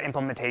data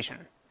implementation.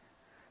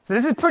 So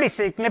this is pretty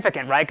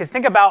significant, right? Because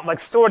think about like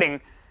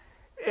sorting.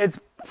 It's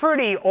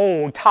pretty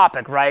old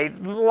topic, right?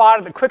 A lot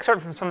of the quick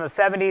sort from the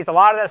 70s, a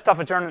lot of that stuff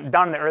was done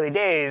in the early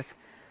days.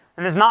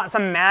 And there's not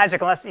some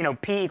magic, unless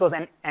P equals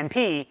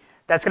NP,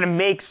 that's going to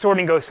make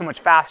sorting go so much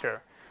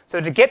faster.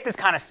 So to get this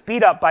kind of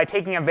speed up by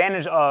taking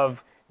advantage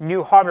of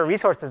new hardware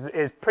resources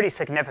is pretty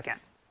significant.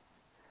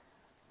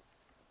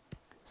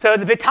 So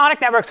the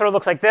Bitonic network sort of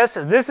looks like this.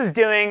 So this is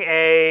doing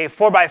a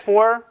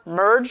 4x4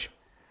 merge.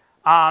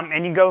 And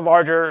you can go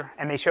larger,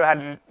 and they show how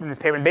to, in this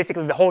paper. And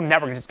basically, the whole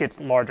network just gets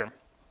larger.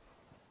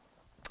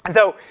 And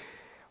so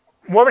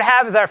what we're going to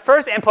have is our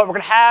first input. We're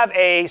going to have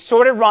a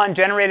sorted run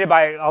generated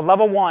by a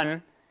level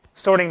 1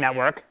 sorting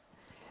network.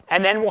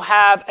 And then we'll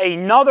have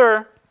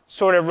another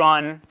sorted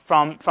run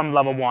from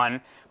level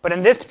 1. But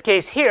in this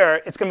case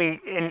here, it's going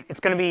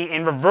to be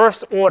in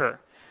reverse order.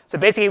 So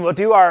basically, we'll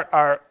do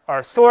our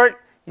sort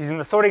using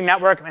the sorting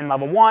network in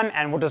level 1,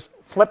 and we'll just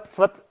flip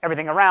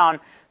everything around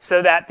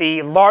so that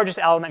the largest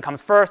element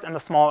comes first and the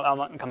small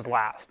element comes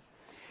last.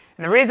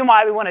 And the reason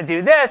why we want to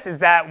do this is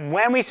that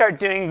when we start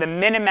doing the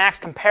min and max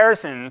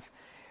comparisons,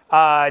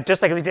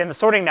 just like we did in the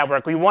sorting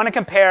network, we want to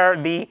compare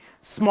the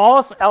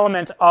smallest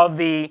element of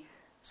the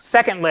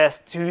second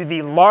list to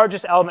the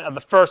largest element of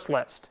the first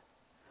list,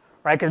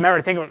 right? Because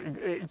remember,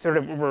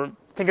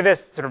 think of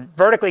this sort of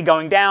vertically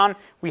going down.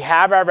 We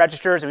have our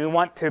registers, and we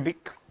want to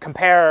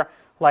compare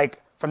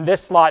like from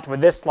this slot to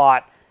this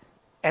slot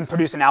and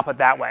produce an output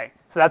that way.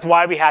 So that's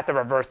why we have to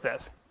reverse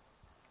this.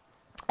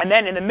 And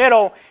then in the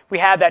middle, we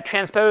have that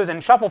transpose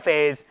and shuffle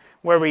phase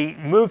where we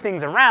move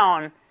things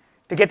around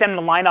to get them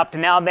to line up to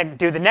now then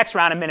do the next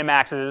round of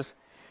minimaxes,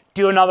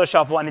 do another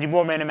shuffle, and then do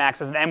more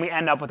minimaxes, and then we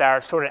end up with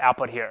our sorted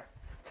output here.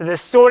 So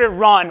this sorted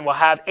run will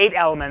have 8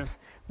 elements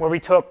where we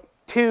took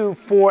 2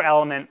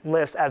 4-element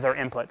lists as our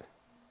input.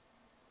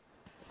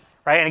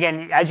 Right? And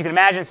again, as you can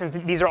imagine, since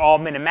these are all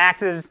min and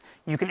maxes,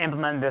 you can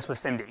implement this with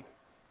SIMD.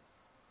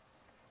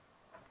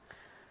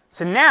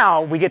 So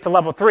now we get to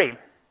level 3.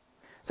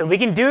 So we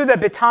can do the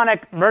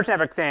Bitonic merge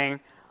network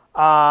thing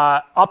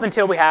up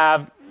until we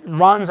have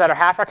runs that are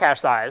half our cache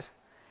size.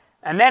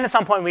 And then at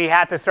some point, we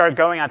have to start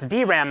going out to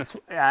DRAM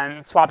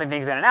and swapping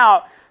things in and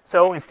out.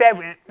 So instead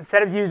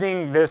of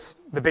using the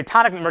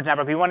Bitonic merge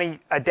network, we want to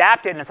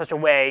adapt it in such a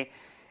way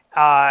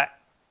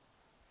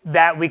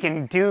that we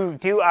can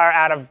do our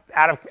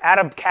out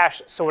of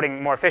cache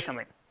sorting more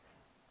efficiently.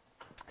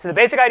 So the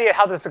basic idea of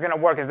how this is going to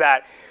work is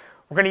that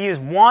we're going to use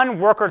one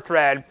worker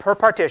thread per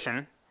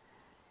partition,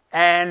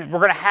 and we're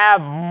going to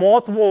have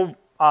multiple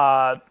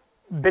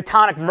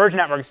Bitonic merge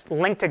networks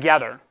linked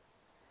together.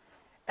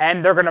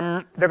 And they're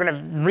going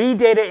to read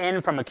data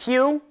in from a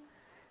queue,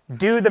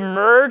 do the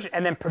merge,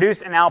 and then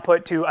produce an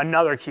output to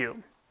another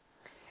queue.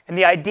 And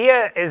the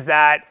idea is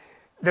that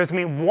there's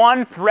going to be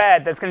one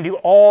thread that's going to do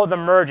all the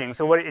merging.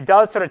 So what it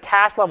does sort of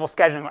task level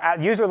scheduling,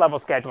 or user level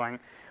scheduling,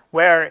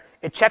 where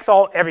it checks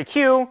every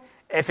queue.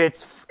 If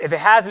it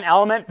has an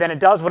element, then it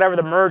does whatever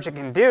the merge it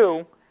can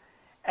do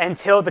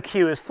until the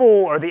queue is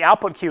full or the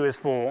output queue is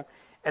full.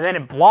 And then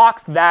it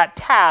blocks that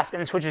task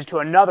and switches to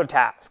another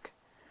task.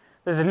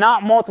 This is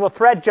not multiple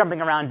threads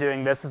jumping around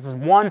doing this. This is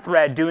one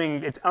thread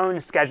doing its own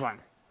scheduling.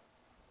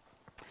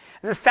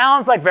 And this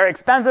sounds like very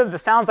expensive.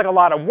 This sounds like a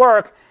lot of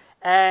work.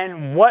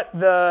 And what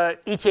the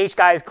ETH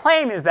guys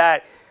claim is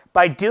that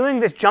by doing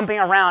this jumping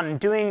around and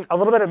doing a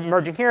little bit of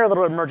merging here, a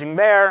little bit of merging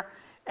there,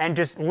 and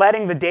just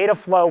letting the data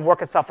flow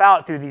work itself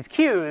out through these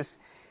queues,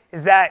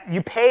 is that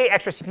you pay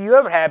extra CPU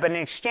overhead, but in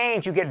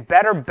exchange, you get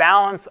better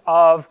balance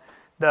of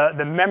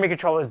the memory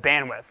controller's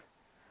bandwidth.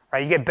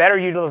 Right? You get better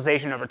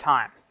utilization over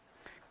time.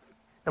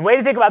 The way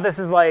to think about this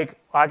is like,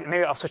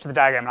 maybe I'll switch to the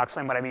diagram and I'll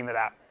explain what I mean by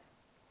that.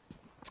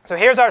 So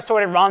here's our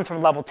sorted runs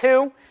from level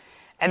 2.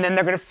 And then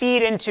they're going to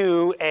feed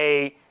into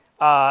a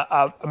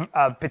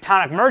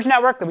Bitonic merge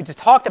network that we just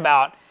talked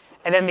about.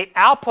 And then the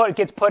output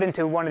gets put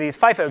into one of these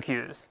FIFO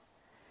queues.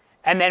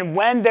 And then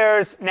when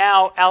there's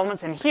now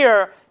elements in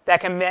here that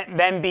can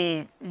then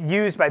be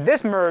used by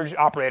this merge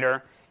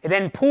operator, it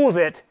then pulls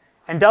it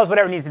and does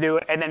whatever it needs to do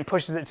and then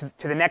pushes it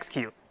to the next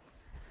queue.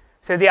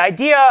 So the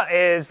idea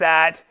is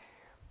that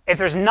if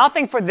there's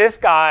nothing for this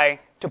guy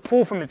to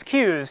pull from its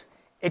queues,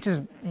 it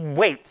just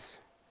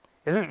waits.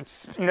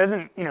 It's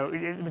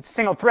a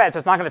single thread, so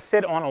it's not going to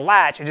sit on a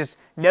latch. It just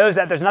knows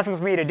that there's nothing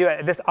for me to do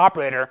at this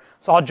operator,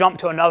 so I'll jump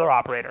to another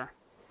operator.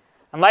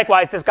 And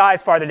likewise, this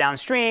guy's farther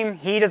downstream.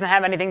 He doesn't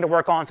have anything to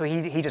work on, so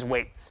he just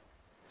waits.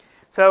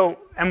 So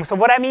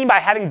what I mean by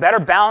having better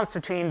balance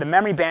between the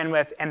memory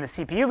bandwidth and the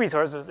CPU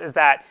resources is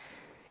that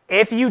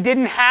if you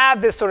didn't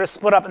have this sort of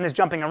split up and this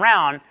jumping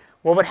around,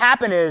 what would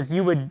happen is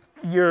your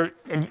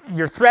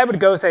thread would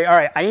go say, all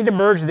right, I need to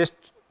merge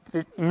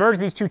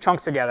these two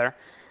chunks together.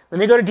 Let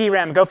me go to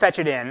DRAM and go fetch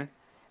it in.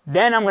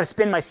 Then I'm going to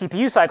spin my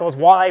CPU cycles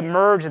while I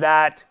merge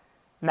that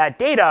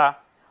data,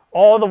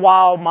 all the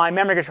while my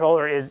memory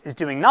controller is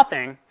doing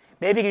nothing.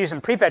 Maybe you can do some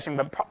prefetching,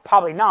 but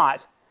probably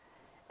not.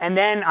 And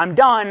then I'm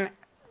done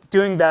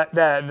doing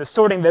the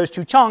sorting those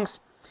two chunks.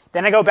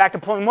 Then I go back to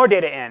pulling more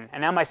data in. And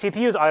now my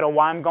CPU is idle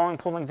while I'm going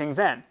pulling things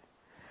in.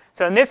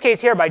 So in this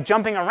case here, by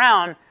jumping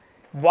around,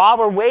 while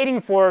we're waiting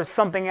for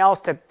something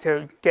else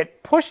to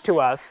get pushed to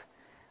us,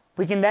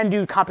 we can then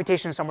do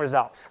computation somewhere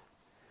else.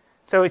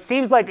 So it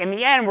seems like in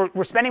the end,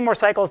 we're spending more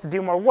cycles to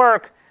do more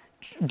work,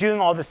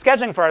 doing all the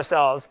scheduling for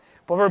ourselves,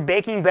 but we're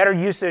making better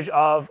usage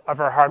of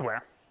our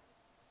hardware.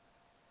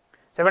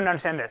 Does everyone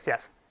understand this?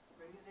 Yes?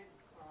 When you say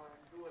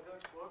do other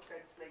work,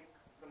 that's like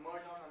the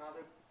merge on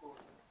another code.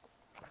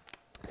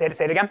 Say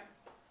it again?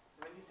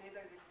 When you say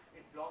that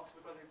it blocks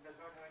because it does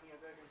not have any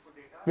other input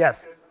data,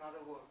 yes. There's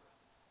another work.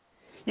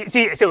 You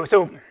see,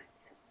 so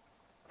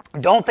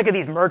don't think of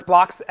these merge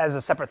blocks as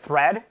a separate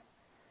thread.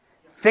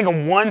 Think of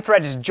one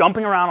thread just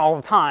jumping around all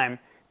the time.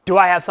 Do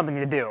I have something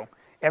to do?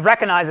 It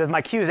recognizes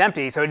my queue is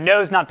empty, so it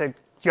knows not to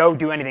go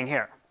do anything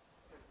here.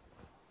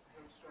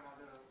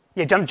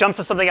 Yeah, jumps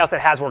to something else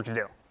that has work to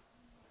do.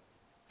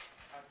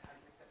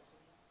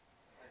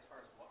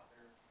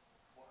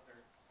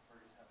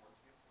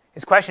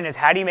 His question is,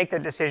 how do you make the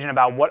decision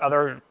about what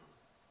other?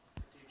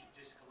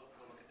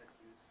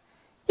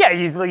 Yeah,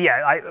 usually,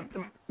 yeah.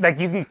 Like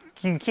you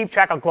can keep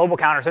track of global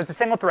counters. So it's a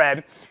single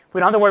thread. We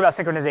don't have to worry about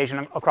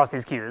synchronization across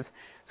these queues.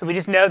 So we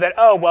just know that,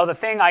 oh, well, the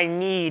thing I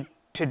need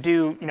to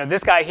do,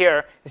 this guy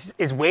here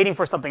is waiting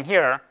for something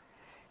here.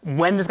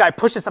 When this guy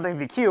pushes something to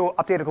the queue,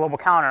 update a global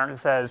counter and it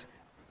says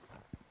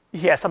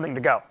he has something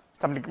to go,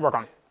 something to work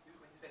on. When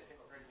you say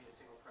single thread, you mean a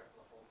single thread for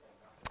the whole thing,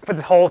 no? For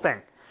this whole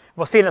thing.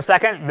 We'll see in a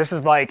second. This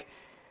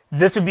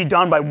would be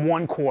done by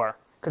one core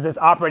because it's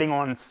operating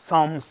on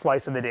some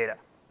slice of the data.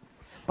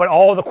 But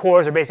all the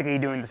cores are basically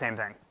doing the same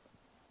thing.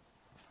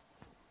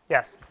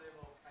 Yes?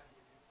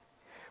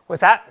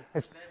 What's that?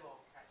 His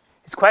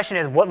question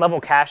is, what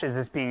level cache is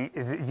is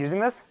it using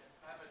this?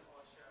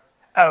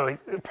 Oh,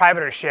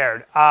 private or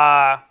shared.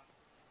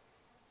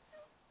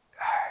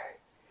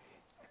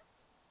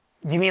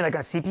 Do you mean like a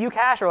CPU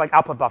cache or like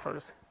output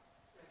buffers?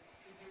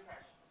 CPU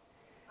cache.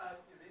 Is it a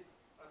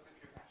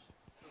CPU cache?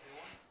 So they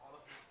want all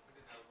of it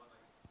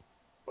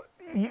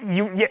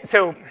within L1. Yeah,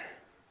 so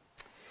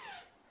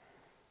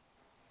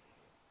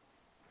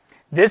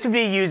this would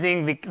be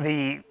using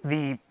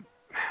the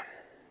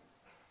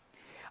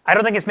I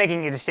don't think it's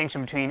making a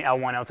distinction between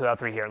L1, L2,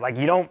 L3 here. Like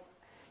you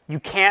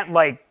can't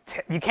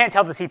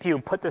tell the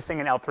CPU put this thing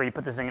in L3,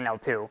 put this thing in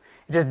L2.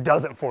 It just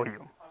does it for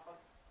you.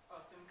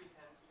 Simply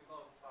can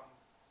ignore some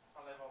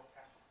level of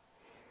caches,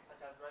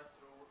 such as rest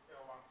through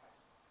L1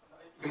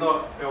 cache.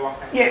 Ignore L1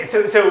 cache. Yeah,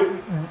 so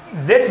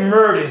this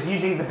merge is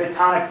using the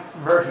Bitonic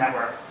merge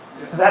network.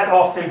 So that's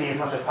all SIMD as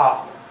much as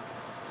possible,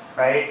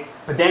 right?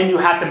 But then you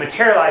have to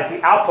materialize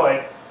the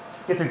output.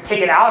 You have to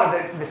take it out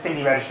of the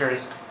SIMD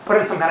registers, put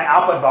it in some kind of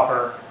output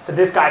buffer, so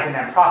this guy can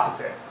then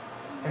process it.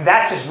 And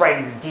that's just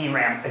writing to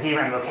DRAM, a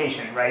DRAM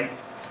location, right?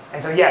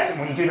 And so yes,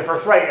 when you do the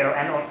first write, it'll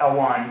end on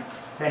L1.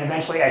 Then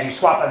eventually, as you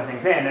swap other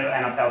things in, it'll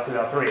end up L2,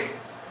 L3.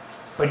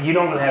 But you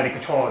don't really have any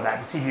control of that.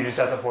 The CPU just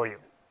does it for you.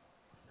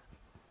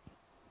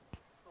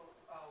 So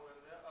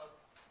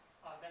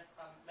there's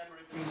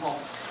memory ping pong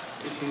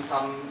between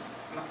some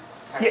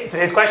caches.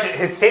 Yeah, so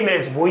his statement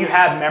is, will you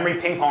have memory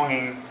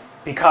ping-ponging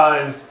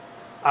because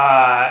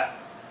I'm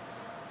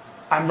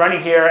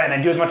running here and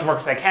I do as much work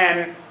as I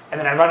can, and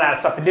then I run out of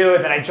stuff to do,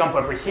 and then I jump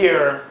over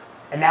here,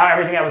 and now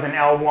everything that was in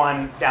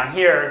L1 down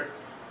here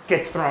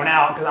gets thrown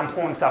out because I'm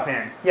pulling stuff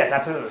in. Yes,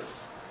 absolutely.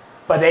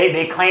 But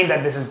they claim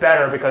that this is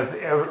better because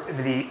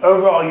the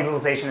overall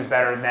utilization is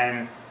better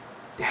than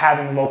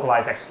having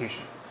localized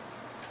execution.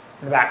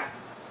 In the back.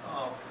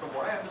 From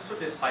what I understood,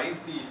 they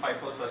size the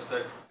FIFO such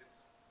that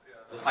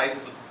the size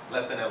is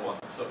less than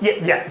L1. So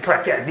Yeah,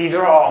 correct. Yeah, these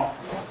are all.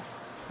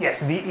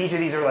 Yes, each of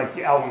these are like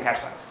the L1 cache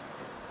size.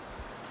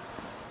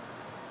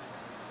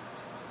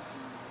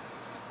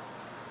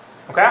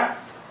 Okay?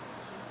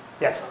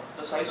 Yes?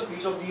 The size of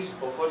each of these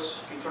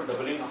buffers keeps on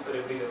doubling after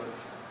every level.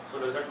 So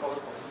does that cover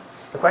problem?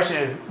 The question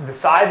is, the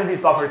size of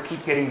these buffers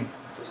keep getting.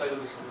 The size of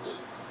these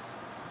queues.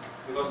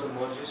 Because the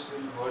merges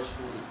will merge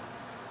to.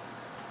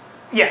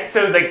 Yeah,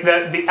 so like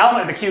the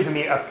element of the queue can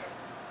be a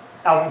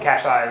L1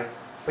 cache size,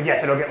 but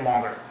yes, it'll get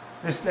longer.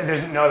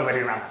 There's no other way to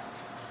get around that.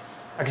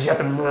 Because you have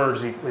to merge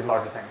these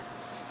larger things.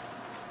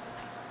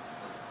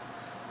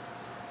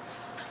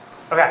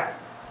 Okay.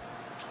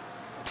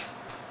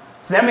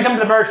 So then we come to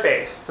the merge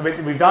phase. So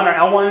we've done our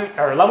L1,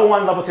 or level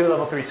 1, level 2,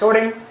 level 3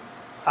 sorting.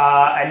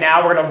 And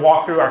now we're going to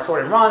walk through our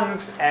sorted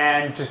runs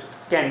and just,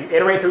 again,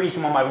 iterate through each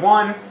one by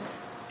one,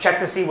 check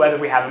to see whether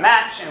we have a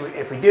match. And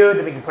if we do,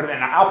 then we can put it in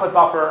our output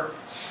buffer.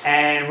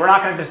 And we're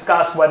not going to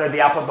discuss whether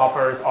the output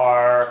buffers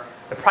are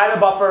the private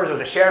buffers or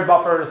the shared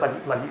buffers, like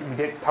we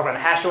did talk about in the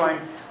hash join.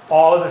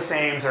 All of the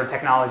same sort of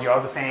technology, all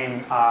the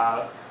same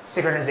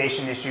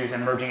synchronization issues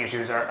and merging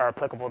issues are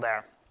applicable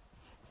there.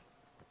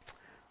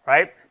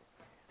 Right?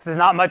 So there's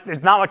not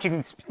much you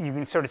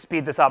can sort of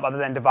speed this up other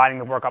than dividing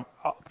the work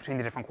up between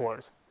the different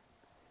cores.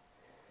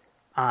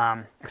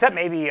 Except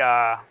maybe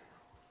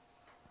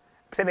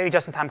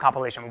just-in-time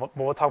compilation.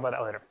 We'll talk about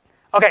that later.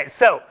 Okay,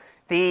 so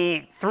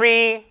the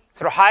three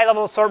sort of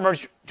high-level sort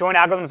merge join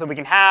algorithms that we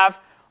can have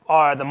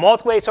are the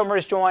multi-way sort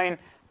merge join,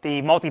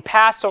 the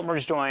multi-pass sort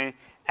merge join,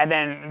 and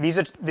then these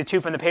are the two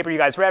from the paper you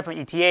guys read from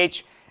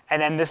ETH,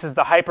 and then this is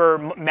the hyper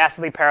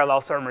massively parallel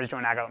sort merge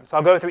join algorithm. So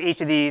I'll go through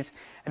each of these,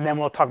 and then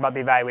we'll talk about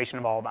the evaluation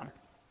of all of them.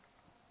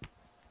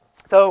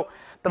 So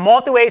the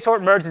multi-way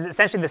sort merge is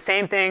essentially the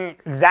same thing,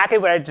 exactly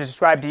what I just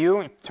described to you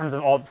in terms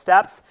of all the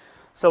steps.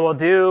 So we'll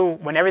do,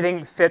 when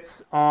everything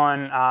fits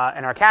on in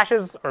our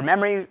caches or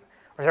memory,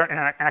 or in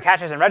our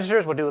caches and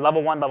registers, we'll do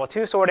level 1, level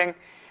 2 sorting,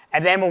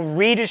 and then we'll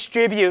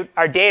redistribute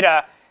our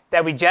data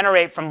that we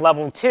generate from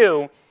level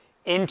 2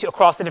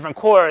 across the different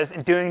cores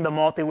and doing the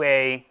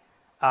multi-way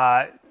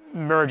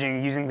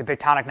merging using the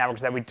Pictonic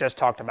networks that we just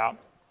talked about.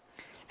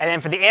 And then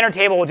for the inner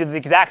table, we'll do the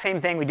exact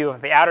same thing we do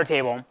with the outer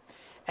table.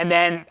 And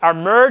then our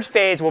merge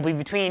phase will be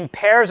between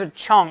pairs of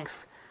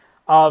chunks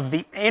of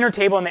the inner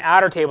table and the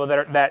outer table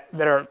that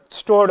are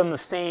stored on the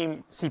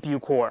same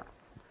CPU core.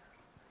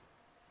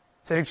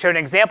 So to show an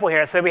example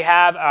here, so we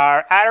have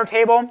our outer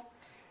table.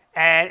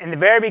 And in the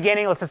very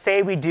beginning, let's just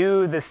say we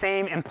do the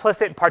same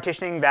implicit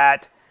partitioning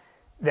that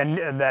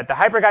the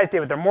hyper guys did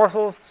with their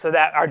morsels, so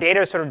that our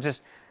data is sort of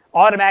just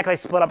automatically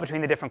split up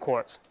between the different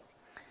cores.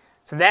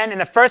 So then in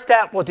the first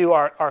step, we'll do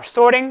our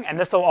sorting, and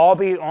this will all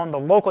be on the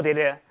local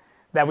data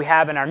that we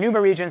have in our NUMA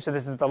region. So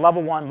this is the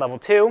level 1, level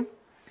 2.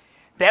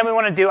 Then we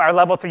want to do our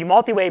level 3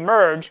 multi-way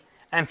merge,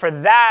 and for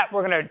that,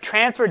 we're going to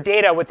transfer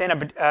data within a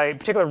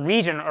particular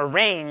region or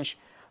range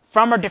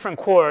from our different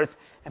cores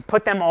and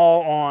put them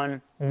all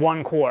on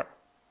one core.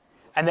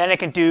 And then it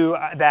can do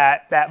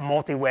that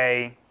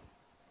multi-way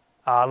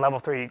level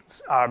 3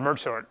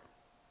 merge sort.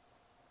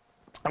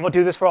 And we'll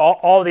do this for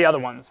all the other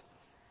ones.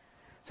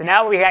 So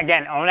now we have,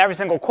 again, on every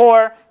single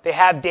core, they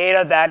have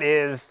data that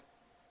is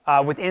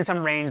within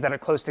some range that are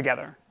close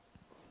together.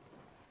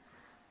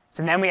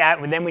 So then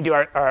we do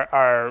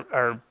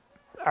our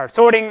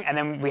sorting, and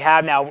then we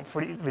have now,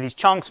 for these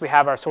chunks, we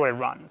have our sorted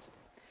runs.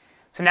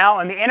 So now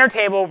in the inner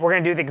table, we're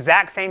going to do the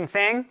exact same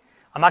thing.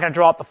 I'm not going to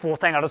draw up the full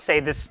thing. I'll just say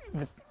this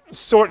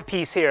sort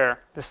piece here,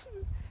 this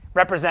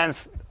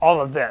represents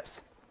all of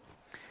this.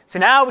 So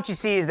now what you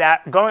see is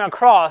that going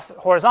across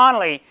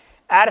horizontally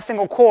at a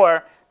single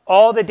core,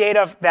 all the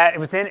data that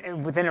was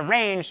within a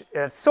range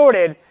that's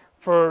sorted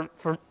for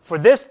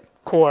this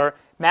core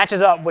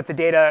matches up with the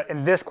data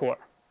in this core.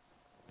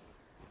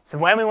 So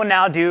when we will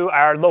now do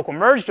our local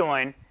merge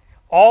join,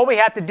 all we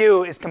have to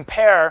do is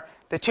compare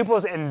the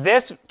tuples in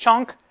this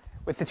chunk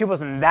with the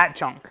tuples in that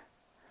chunk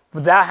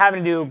without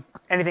having to do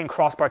anything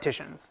cross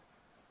partitions.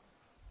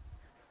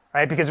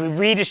 Right? Because we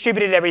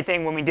redistributed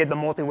everything when we did the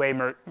multi-way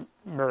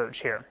merge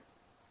here.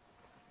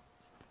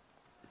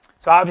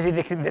 So obviously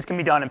this can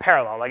be done in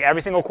parallel. Like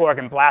every single core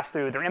can blast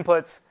through their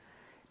inputs,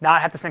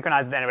 not have to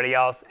synchronize with anybody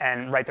else,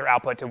 and write their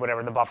output to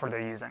whatever the buffer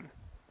they're using.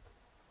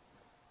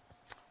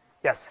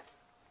 Yes?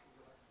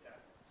 Yeah.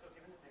 So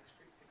given an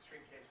extreme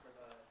case where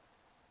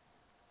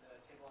the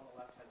table on the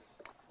left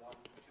has one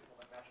tuple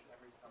that matches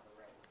everything on the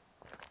right,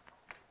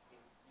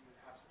 you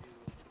would have to do,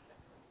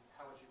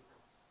 how do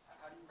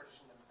you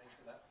partition them to make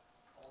sure that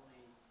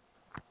only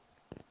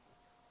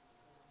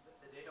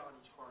the data on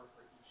each core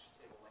for each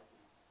table might be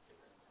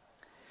different in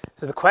size?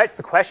 So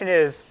the question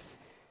is,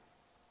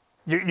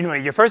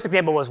 your first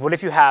example was, what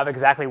if you have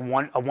exactly a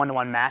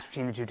one-to-one match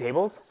between the two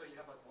tables? So you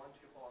have like one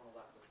tuple on the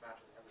left which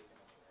matches everything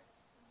on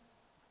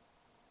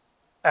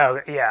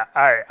the right. Oh, yeah.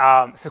 All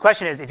right. So the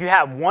question is, if you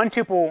have one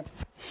tuple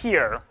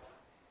here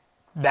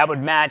that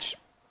would match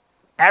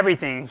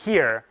everything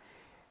here,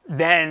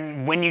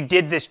 then when you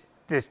did this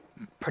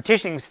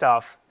partitioning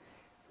stuff,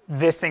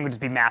 this thing would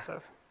just be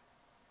massive.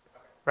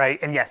 Right?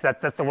 And yes,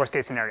 that's the worst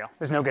case scenario.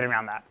 There's no getting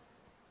around that.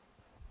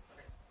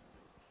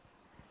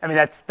 I mean,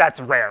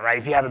 that's rare, right?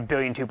 If you have a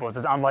billion tuples,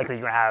 it's unlikely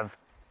you're going to have.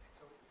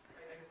 So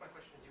I guess my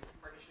question is, you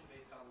partition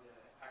based on the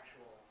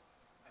actual,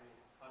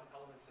 on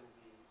elements in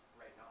the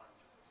right, not on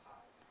just the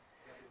size.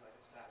 You have to do like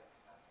a static.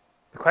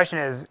 The question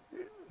is,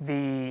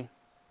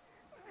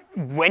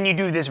 when you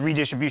do this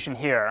redistribution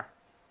here,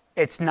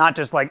 it's not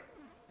just like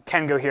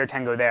 10 go here,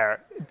 10 go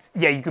there.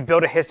 Yeah, you could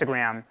build a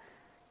histogram,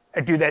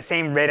 do that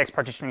same radix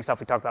partitioning stuff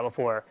we talked about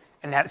before,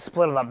 and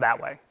split it up that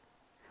way.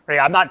 Right?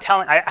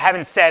 I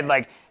haven't said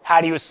like, how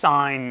do you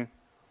assign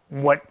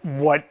what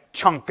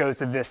chunk goes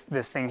to this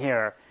thing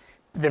here?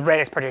 The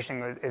radix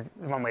partitioning is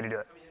one way to do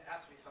it. I mean, it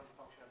has to be some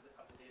function of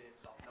the data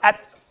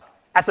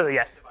Absolutely,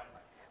 yes.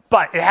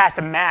 But it has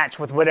to match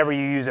with whatever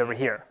you use over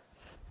here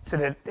so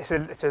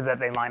that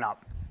they line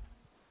up.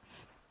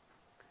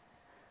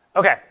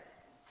 OK.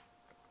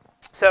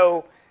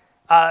 So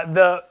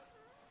the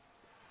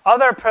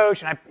other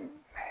approach, and I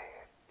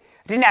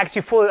didn't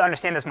actually fully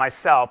understand this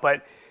myself,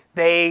 but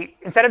they,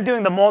 instead of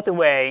doing the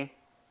multi-way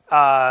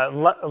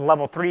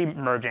level 3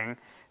 merging,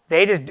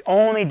 they just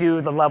only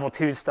do the level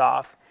 2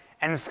 stuff.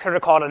 And it's sort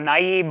of called a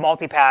naive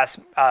multipass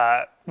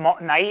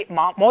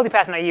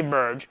naive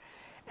merge.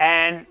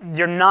 And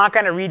you're not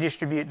going to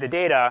redistribute the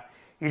data.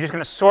 You're just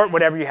going to sort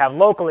whatever you have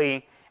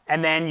locally,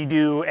 and then you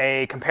do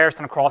a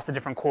comparison across the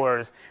different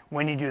cores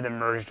when you do the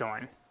merge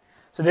join.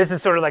 So this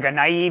is sort of like a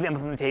naive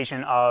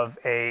implementation of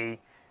a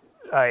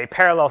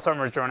parallel sort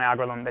merge join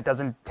algorithm that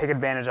doesn't take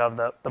advantage of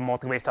the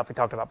multi-way stuff we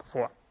talked about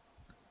before.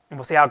 And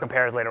we'll see how it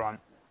compares later on.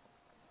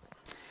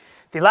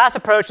 The last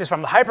approach is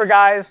from the hyper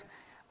guys.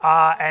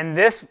 And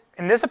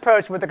in this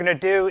approach, what they're going to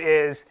do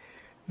is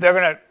they're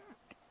going to,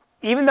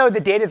 even though the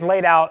data is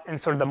laid out in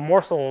sort of the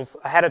morsels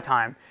ahead of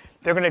time,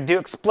 they're going to do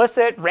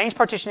explicit range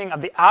partitioning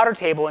of the outer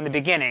table in the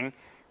beginning,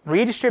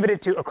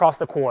 redistribute it across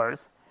the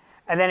cores.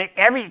 And then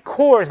every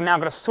core is now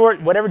going to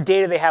sort whatever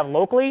data they have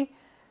locally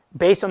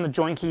based on the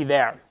join key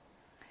there.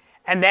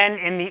 And then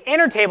in the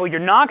inner table, you're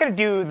not going to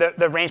do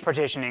the range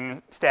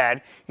partitioning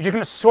instead. You're just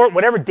going to sort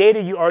whatever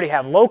data you already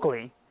have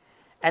locally.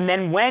 And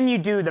then when you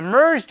do the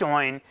merge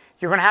join,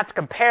 you're going to have to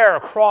compare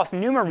across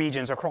NUMA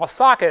regions, across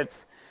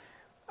sockets,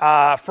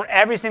 for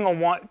every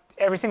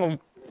single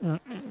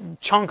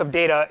chunk of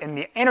data in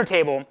the inner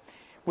table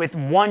with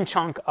one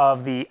chunk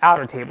of the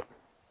outer table.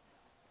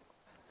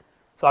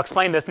 So I'll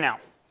explain this now.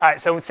 All right,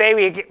 so say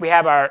we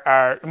have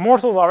our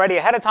morsels already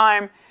ahead of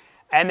time,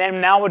 and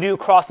then now we'll do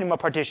cross-NUMA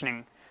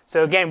partitioning.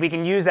 So again, we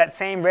can use that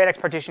same radix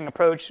partitioning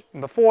approach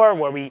before,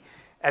 where we,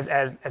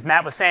 as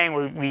Matt was saying,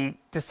 where we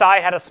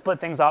decide how to split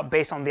things up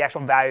based on the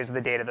actual values of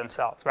the data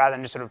themselves, rather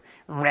than just sort of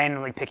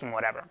randomly picking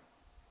whatever.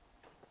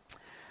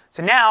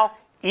 So now,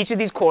 each of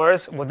these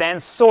cores will then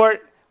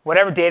sort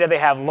whatever data they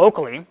have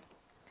locally.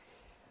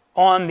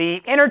 On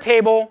the inner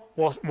table,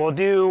 we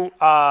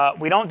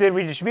don't do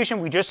redistribution.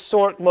 We just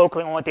sort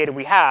locally on what data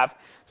we have.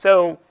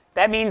 So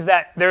that means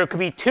that there could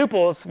be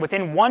tuples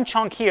within one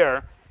chunk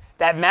here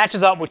that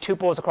matches up with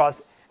tuples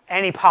across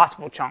any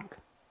possible chunk.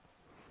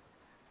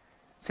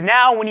 So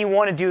now when you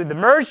want to do the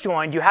merge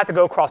join, you have to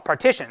go across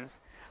partitions.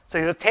 So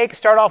you'll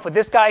start off with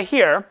this guy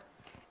here,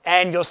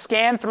 and you'll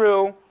scan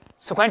through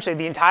sequentially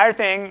the entire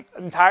thing,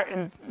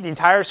 the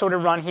entire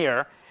sorted run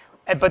here,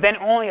 but then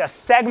only a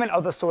segment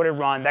of the sorted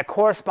run that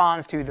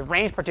corresponds to the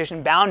range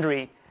partition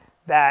boundary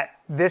that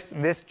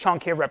this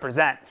chunk here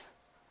represents.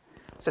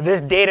 So this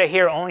data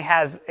here only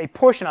has a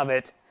portion of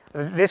it.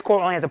 This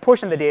core only has a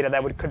portion of the data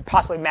that could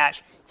possibly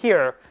match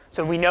here.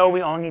 So we know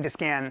we only need to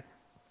scan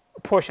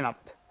a portion of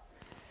it.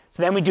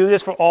 So then we do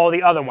this for all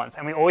the other ones.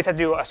 And we always have to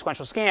do a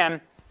sequential scan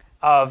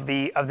of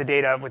the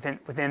data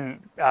within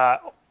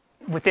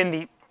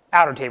the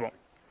outer table.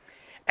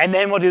 And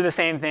then we'll do the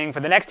same thing for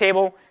the next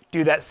table,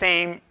 do that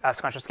same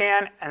sequential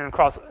scan, and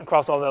across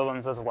all the other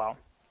ones as well.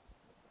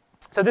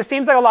 So this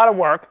seems like a lot of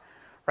work,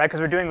 right? Because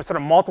we're doing sort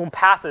of multiple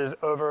passes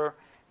over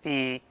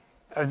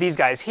these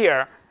guys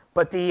here.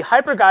 But the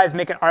hyper guys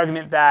make an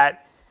argument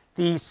that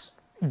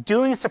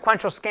doing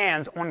sequential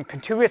scans on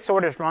contiguous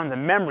sorted runs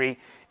in memory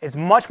is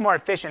much more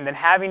efficient than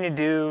having to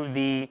do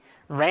the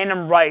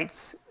random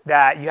writes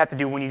that you have to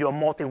do when you do a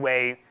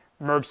multi-way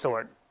merge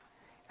sort,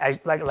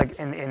 like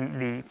in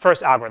the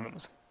first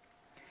algorithms.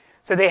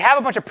 So they have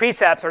a bunch of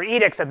precepts or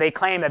edicts that they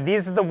claim that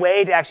this is the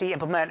way to actually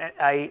implement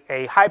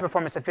a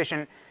high-performance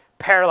efficient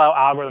parallel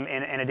algorithm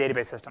in a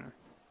database system.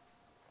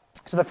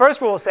 So the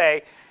first rule will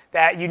say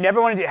that you never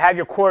want to have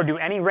your core do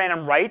any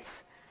random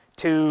writes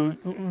to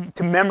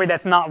memory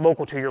that's not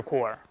local to your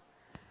core.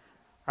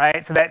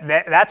 Right? So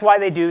that's why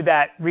they do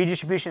that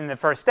redistribution in the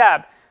first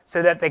step,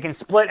 so that they can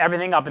split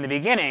everything up in the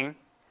beginning.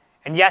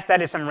 And yes,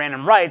 that is some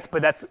random writes,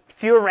 but that's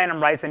fewer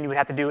random writes than you would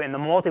have to do in the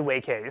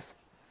multi-way case.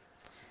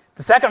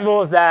 The second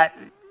rule is that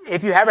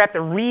if you ever have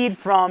to read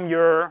from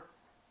your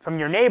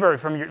neighbor,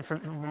 from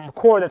a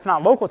core that's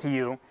not local to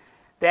you,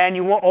 then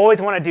you will always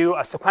want to do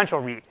a sequential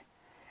read.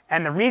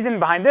 And the reason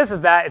behind this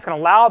is that it's going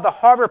to allow the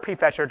hardware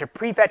prefetcher to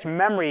prefetch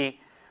memory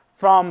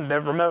from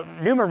the remote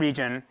NUMA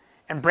region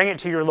and bring it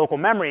to your local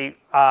memory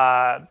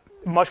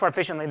much more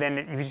efficiently than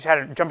if you just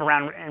had to jump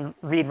around and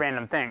read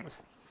random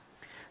things.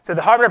 So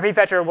the hardware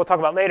prefetcher we'll talk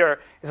about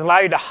later is allow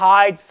you to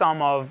hide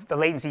some of the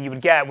latency you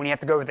would get when you have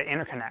to go with the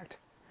interconnect,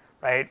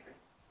 right?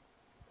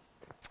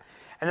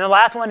 And then the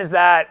last one is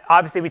that,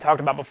 obviously we talked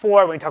about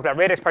before when we talked about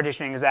radix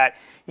partitioning, is that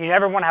you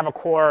never want to have a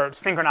core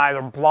synchronize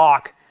or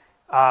block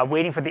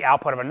waiting for the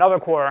output of another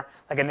core.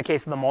 Like in the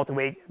case of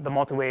the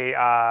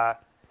multi-way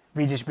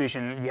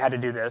redistribution, you had to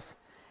do this.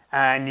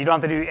 And you don't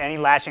have to do any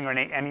latching or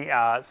any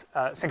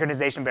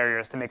synchronization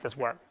barriers to make this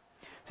work.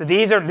 So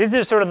these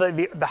are sort of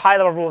the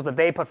high-level rules that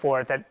they put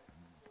forth that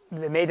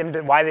made them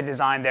why they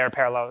designed their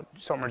parallel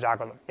sort merge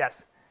algorithm.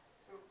 Yes?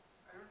 So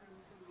I don't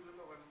understand the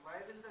rule of one. Why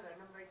will the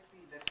random writes be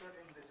lesser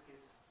in this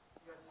case?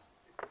 Because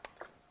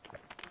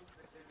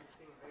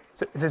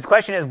So this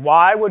question is,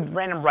 why would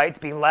random writes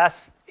be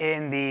less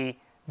in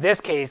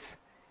this case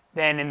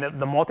than in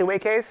the multi-way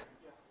case?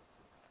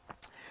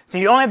 So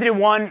you only have to do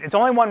one. It's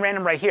only one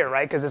random write here,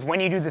 right? Because it's when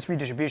you do this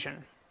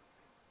redistribution,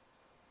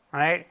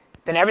 right?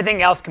 Then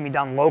everything else can be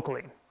done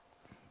locally.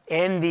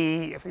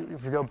 If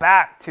we go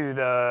back to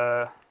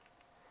the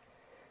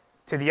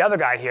other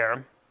guy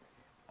here,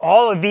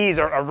 all of these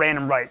are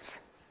random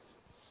writes,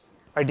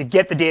 right? To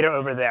get the data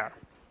over there.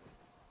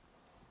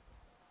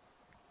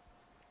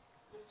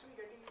 You're still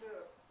getting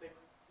the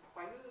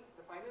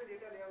final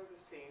data layout is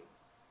the same,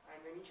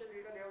 and the initial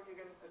data layout you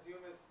can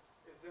assume is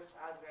just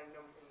as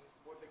random in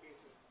both the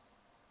cases.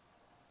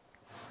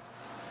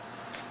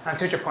 I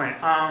see what your point.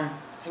 I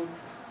think,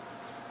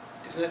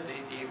 isn't it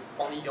you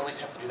only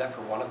have to do that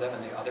for one of them,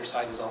 and the other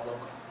side is all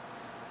local?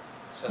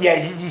 So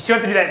Yeah, you still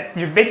have to do that.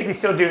 You're basically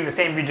still doing the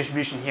same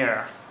redistribution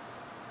here.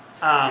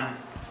 Yeah,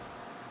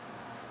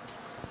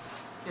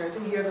 I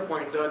think he has a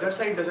point. The other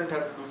side doesn't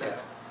have to do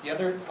that.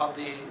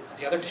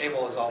 the other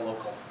table is all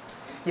local.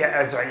 Yeah,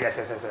 that's right. Yes.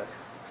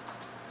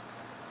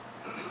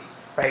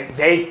 Right.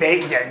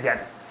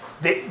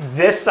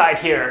 This side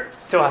here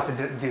still has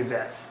to do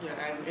this. Yeah,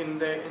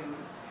 and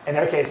In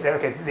their case,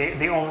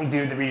 they only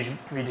do the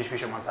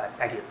redistribution on one side.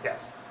 Thank you.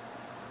 Yes.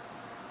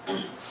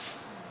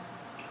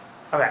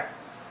 Okay.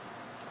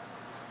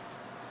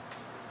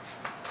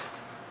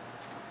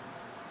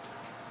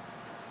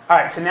 All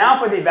right. So now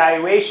for the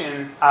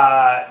evaluation,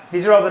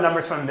 these are all the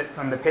numbers from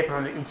the paper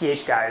from the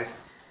ETH guys.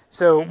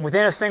 So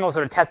within a single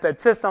sort of testbed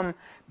system,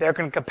 they're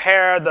going to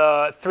compare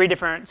the 3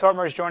 different sort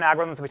merge join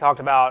algorithms that we talked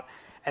about,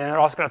 and then they're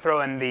also going to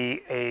throw in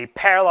a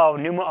parallel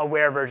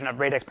NUMA-aware version of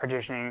radix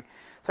partitioning.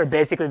 So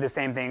basically the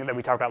same thing that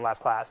we talked about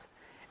last class.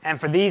 And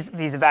for these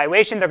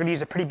evaluations, they're going to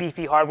use a pretty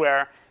beefy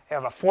hardware. They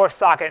have a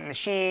 4-socket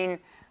machine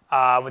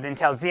with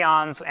Intel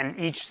Xeons, and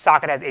each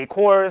socket has 8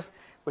 cores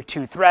with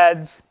 2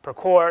 threads per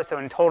core. So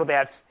in total, they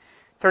have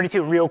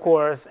 32 real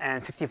cores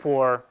and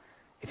 64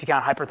 if you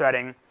count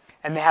hyperthreading.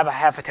 And they have a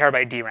half a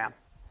terabyte DRAM.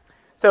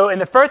 So in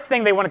the first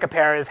thing they want to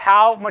compare is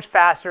how much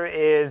faster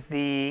is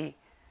the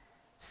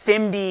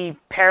SIMD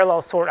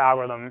parallel sort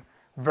algorithm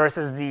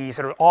versus the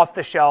sort of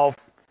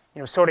off-the-shelf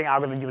sorting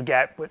algorithm you would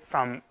get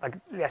from like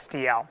the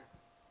STL.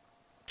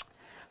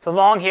 So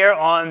along here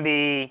on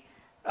the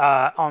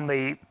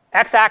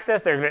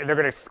x-axis, they're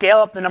going to scale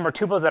up the number of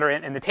tuples that are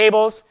in the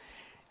tables,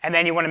 and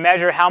then you want to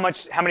measure how many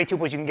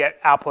tuples you can get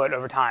output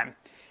over time.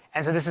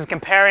 And so this is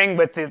comparing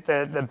with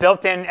the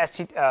built-in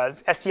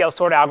STL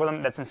sort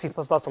algorithm that's in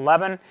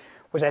C++11,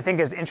 which I think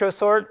is intro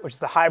sort, which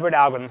is a hybrid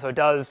algorithm. So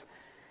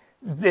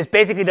this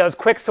basically does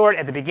quick sort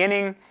at the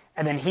beginning,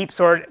 and then heap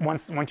sort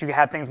once you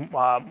have things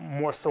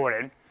more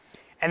sorted.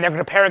 And they're going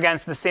to compare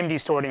against the SIMD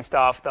sorting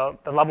stuff, the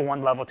level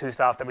 1, level 2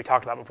 stuff that we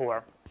talked about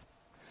before.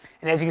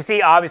 And as you can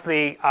see,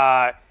 obviously,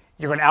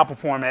 you're going to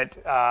outperform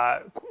it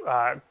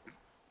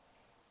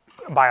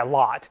by a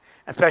lot,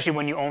 especially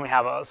when you only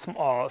have a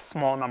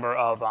small number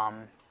of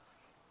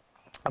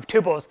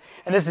tuples.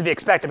 And this is to be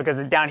expected because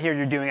down here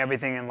you're doing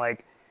everything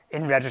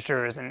in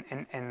registers and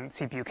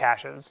CPU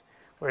caches.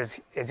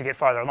 Whereas as you get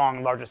farther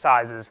along, larger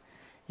sizes,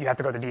 you have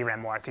to go to DRAM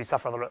more, so you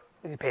suffer a little,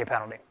 you pay a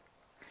penalty.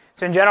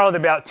 So in general, they're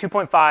about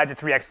 2.5 to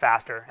 3x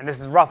faster, and this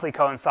is roughly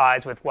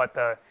coincides with what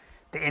the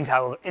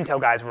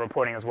Intel guys were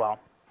reporting as well.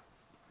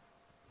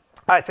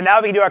 All right, so now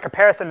we can do our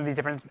comparison of these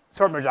different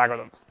sort merge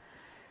algorithms.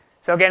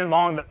 So again,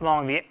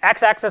 along the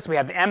x-axis, we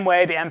have the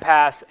M-way, the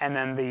M-pass, and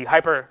then the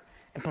hyper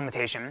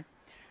implementation.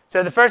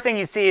 So the first thing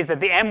you see is that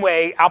the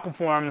M-way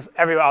outperforms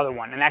every other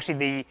one, and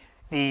actually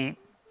the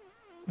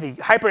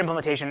hyper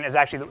implementation is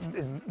actually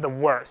the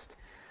worst.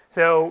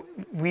 So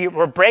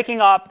we're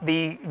breaking up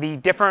the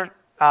different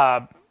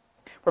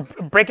we're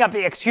breaking up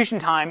the execution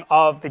time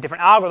of the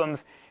different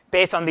algorithms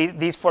based on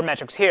these 4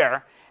 metrics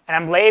here. And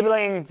I'm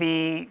labeling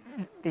the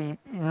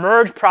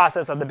merge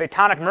process of the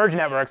Bictonic merge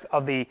networks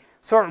of the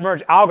sort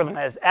merge algorithm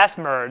as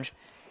S-merge,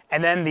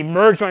 and then the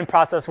merge join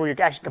process where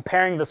you're actually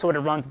comparing the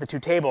sorted runs of the 2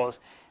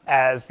 tables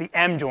as the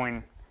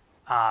M-join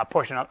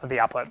portion of the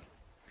output.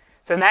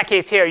 So in that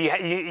case here,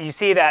 you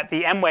see that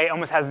the M-way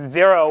almost has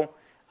 0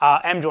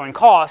 M-join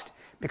cost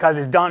because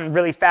it's done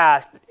really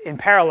fast in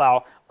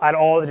parallel at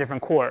all the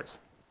different cores.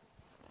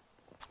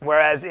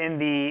 Whereas in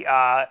the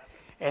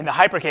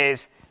hyper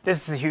case,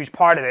 this is a huge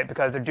part of it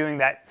because they're doing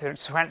that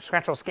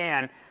sequential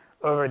scan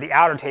over the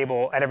outer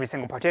table at every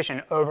single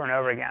partition over and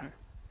over again.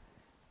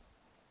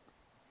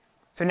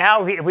 So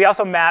now if we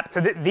also map,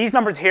 so these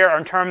numbers here are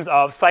in terms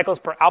of cycles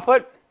per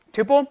output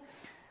tuple,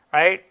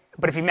 right?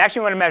 But if you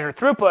actually want to measure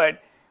throughput,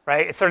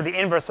 right, it's sort of the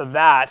inverse of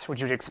that,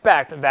 which you'd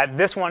expect, that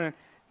this one,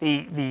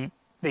 the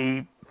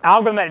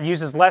algorithm that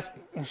uses less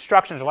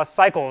instructions or less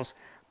cycles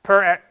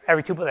per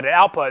every tuple that it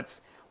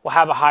outputs will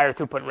have a higher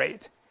throughput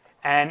rate.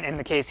 And in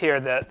the case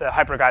here, the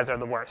hyper guys are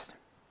the worst.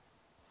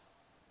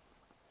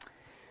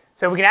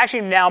 So we can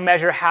actually now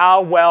measure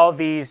how well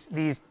these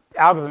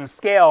algorithms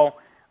scale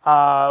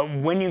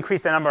when you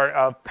increase the number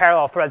of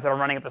parallel threads that are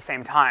running at the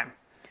same time.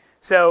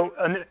 So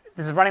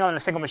this is running on a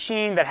single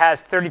machine that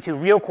has 32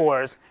 real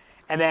cores.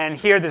 And then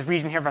here, this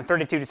region here from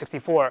 32 to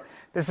 64,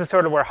 This is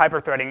sort of where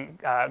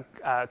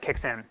hyperthreading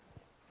kicks in.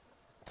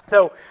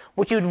 So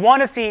what you'd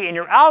want to see in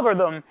your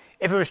algorithm,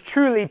 if it was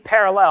truly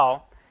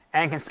parallel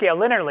and can scale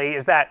linearly,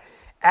 is that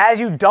as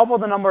you double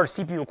the number of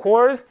CPU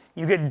cores,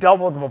 you get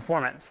double the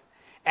performance.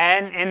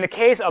 And in the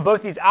case of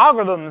both these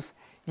algorithms,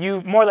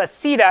 you more or less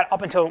see that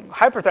up until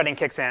hyperthreading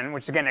kicks in,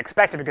 which is again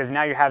expected because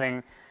now you're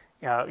having,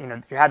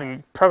 you're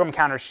having program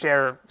counters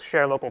share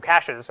local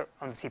caches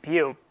on the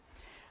CPU.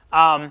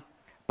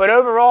 But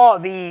overall,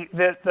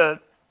 the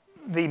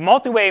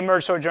multi-way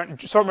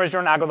sort merge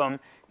join algorithm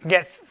can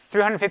get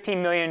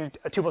 315 million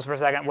tuples per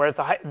second, whereas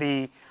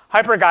the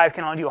hyper guys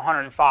can only do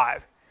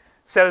 105.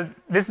 So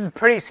this is a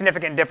pretty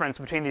significant difference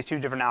between these two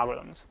different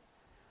algorithms.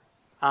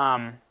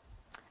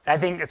 I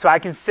think so. I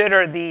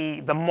consider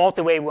the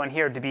multi-way one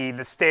here to be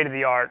the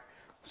state-of-the-art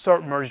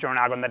sort merge join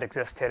algorithm that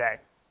exists today.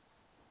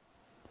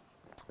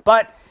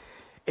 But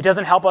it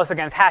doesn't help us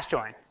against hash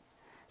join.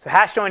 So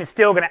hash join is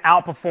still going to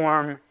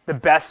outperform the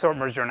best sort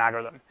merge join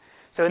algorithm.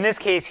 So in this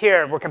case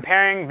here, we're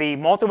comparing the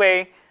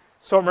multi-way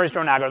sort merge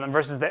join algorithm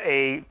versus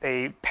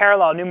a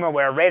parallel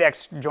numeral-aware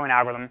radix join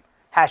algorithm,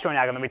 hash join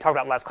algorithm we talked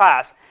about last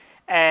class.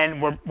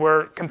 And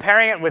we're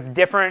comparing it with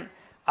different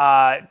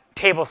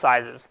table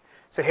sizes.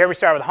 So here we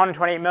start with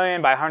 128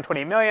 million by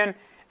 128 million,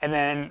 and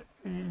then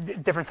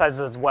different sizes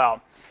as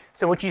well.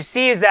 So what you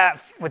see is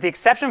that, with the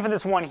exception for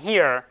this one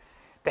here,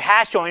 the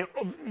hash join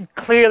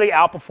clearly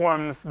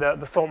outperforms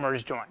the sort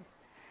merge join.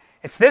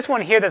 It's this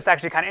one here that's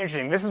actually kind of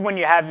interesting. This is when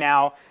you have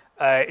now,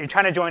 you're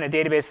trying to join a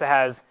database that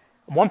has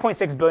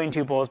 1.6 billion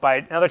tuples by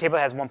another table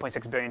that has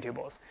 1.6 billion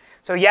tuples.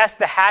 So yes,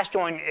 the hash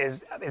join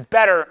is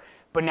better,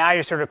 but now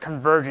you're sort of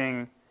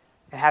converging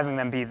and having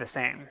them be the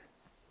same.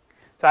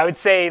 So I would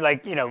say,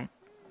 like,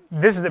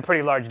 this is a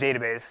pretty large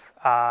database.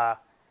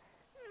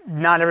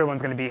 Not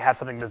everyone's going to have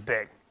something this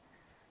big.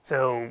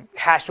 So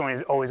hash join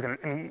is always going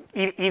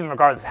to, even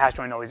regardless, hash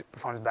join always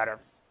performs better.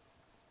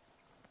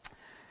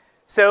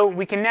 So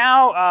we can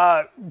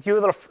now do a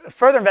little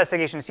further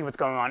investigation to see what's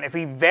going on. If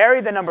we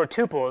vary the number of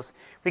tuples,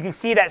 we can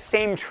see that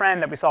same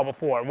trend that we saw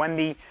before. When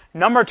the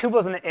number of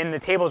tuples in the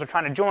tables we're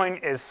trying to join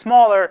is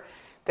smaller,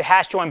 the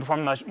hash join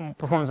performs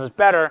much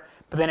better.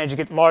 But then as you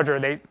get larger,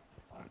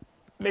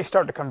 they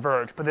start to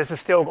converge, but this is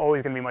still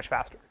always going to be much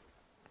faster.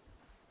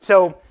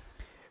 So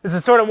this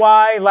is sort of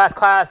why last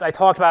class I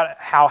talked about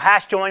how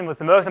hash join was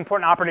the most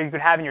important operator you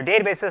could have in your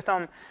database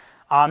system.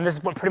 This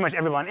is what pretty much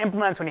everyone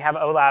implements when you have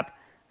an OLAP,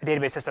 a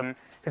database system,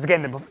 because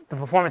again, the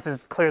performance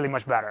is clearly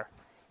much better.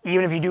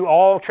 Even if you do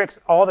all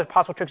the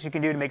possible tricks you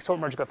can do to make sort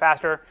merge go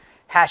faster,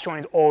 hash join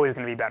is always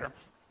going to be better.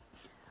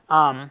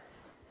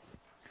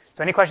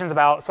 So any questions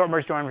about sort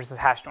merge join versus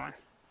hash join?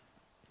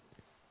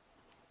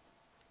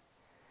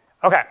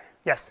 OK.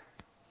 Yes?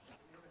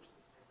 You mentioned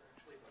this paper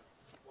actually, but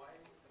why,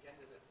 again,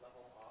 does it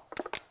level off?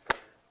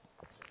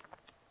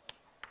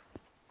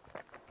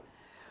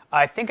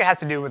 I think it has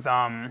to do with,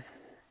 I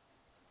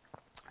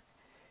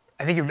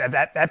think at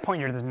that point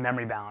you're just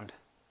memory bound.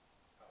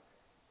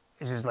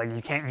 It's just like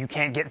you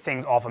can't get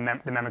things off of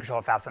the memory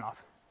controller fast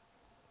enough.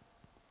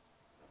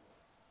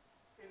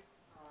 If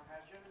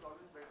hash join is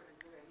always better,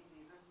 is there any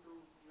reason to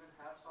even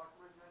have sort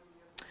merge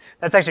join?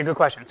 That's actually a good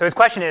question. So his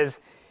question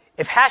is,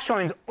 if hash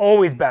join is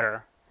always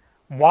better,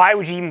 why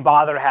would you even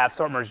bother to have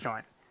sort merge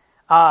join?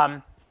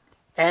 And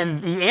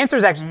the answer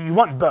is actually you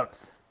want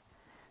both.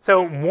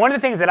 So one of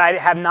the things that I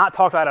have not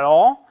talked about at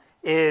all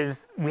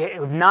is we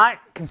have not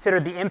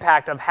considered the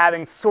impact of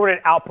having sorted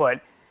output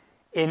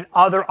in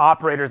other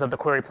operators of the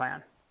query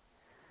plan.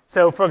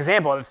 So for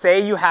example, let's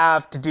say you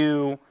have to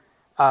do,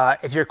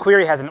 if your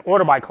query has an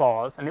order by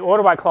clause, and the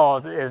order by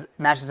clause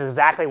matches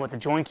exactly what the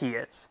join key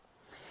is.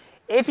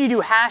 If you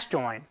do hash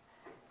join,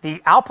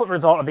 the output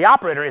result of the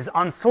operator is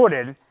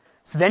unsorted,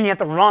 so then you have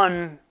to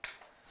run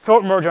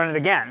sort merge on it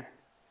again,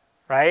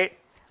 right?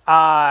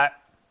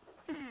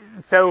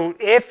 So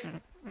if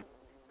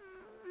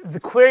the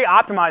query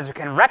optimizer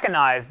can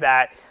recognize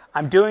that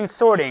I'm doing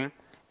sorting,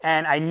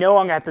 and I know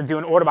I'm going to have to do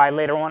an order by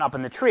later on up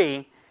in the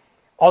tree,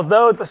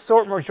 although the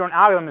sort merge join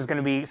algorithm is going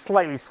to be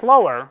slightly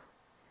slower,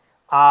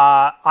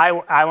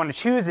 I want to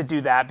choose to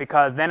do that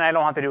because then I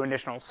don't have to do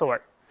additional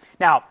sort.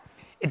 Now,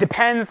 it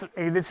depends.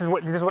 This is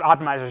what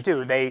optimizers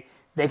do.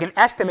 They can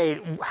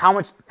estimate how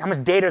much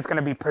data is going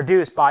to be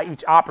produced by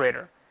each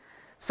operator.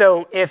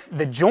 So if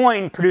the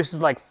join produces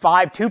like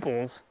 5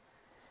 tuples,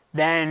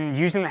 then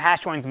using the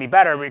hash join can be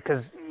better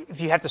because if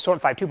you have to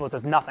sort 5 tuples,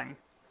 that's nothing.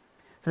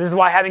 So this is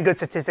why having good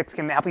statistics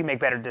can help you make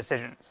better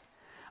decisions.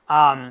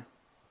 I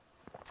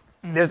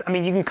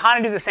mean, you can kind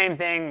of do the same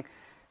thing.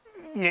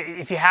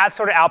 If you have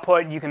sorted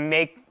output, you can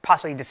make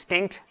possibly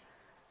distinct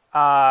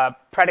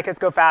predicates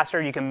go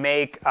faster. You can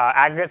make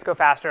aggregates go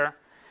faster.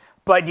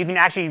 But you can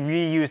actually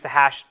reuse the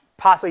hash,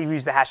 possibly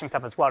use the hashing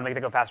stuff as well to make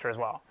it go faster as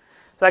well.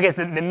 So I guess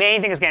the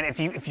main thing is, again,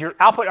 if your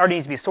output already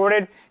needs to be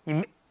sorted,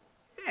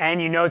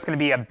 and you know it's going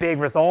to be a big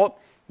result,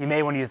 you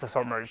may want to use the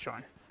sort merge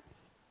join.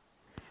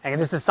 And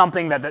this is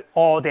something that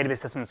all database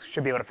systems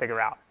should be able to figure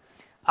out.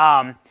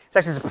 It's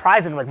actually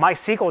surprising. Like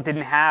MySQL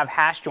didn't have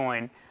hash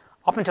join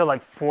up until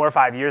like 4 or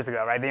 5 years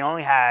ago, right? They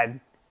only had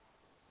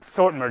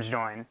sort merge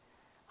join.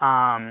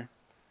 And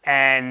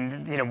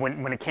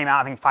when it came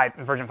out, I think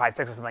version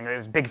 5.6 or something, it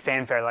was big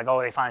fanfare, like,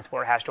 oh, they finally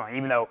support hash join,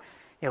 even though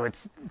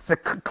it's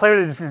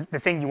clearly the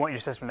thing you want your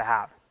system to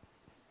have.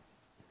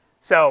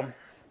 So,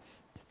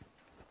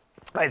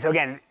 so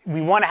again,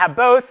 we want to have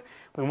both.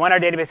 We want our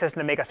database system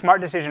to make a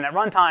smart decision at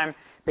runtime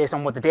based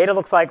on what the data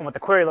looks like and what the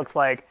query looks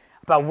like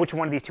about which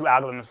one of these two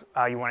algorithms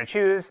you want to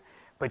choose.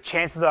 But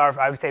chances are,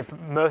 I would say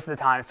most of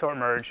the time,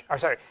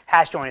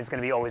 hash join is going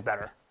to be always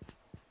better.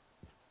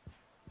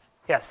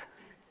 Yes?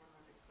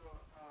 So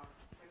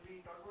when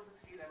we talk about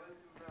the 3 levels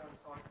in the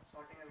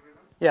sorting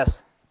algorithm,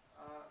 Yes.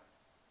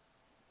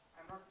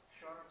 I'm not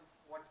sure on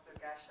what the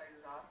cache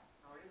sizes are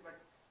nowadays, but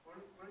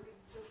wouldn't it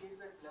be the case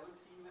that level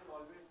 3 will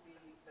always be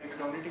like a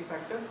dominating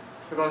factor?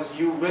 Because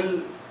you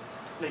will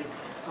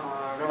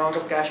run out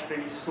of cache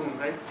pretty soon,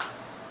 right?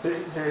 So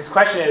his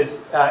question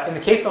is, in the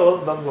case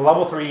of the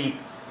level 3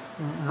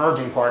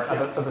 merging part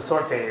of the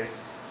sort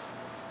phase,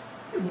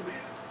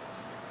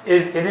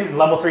 isn't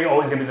level 3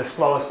 always going to be the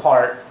slowest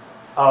part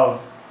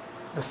of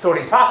the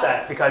sorting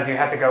process because you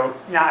have to go,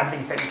 not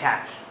everything fit in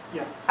cache?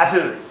 Yeah.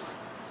 Absolutely.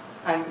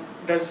 And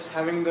does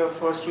having the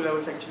first 2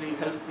 levels actually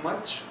help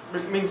much?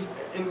 It means,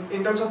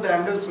 in terms of the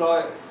Amdahl's law,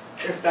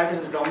 if that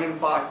is the dominant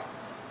part,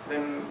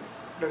 then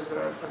does the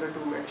other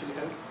 2 actually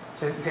help?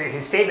 So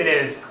his statement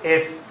is,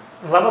 if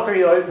level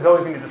 3 is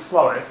always going to be the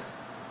slowest,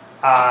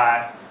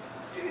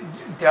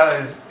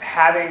 does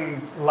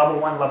having level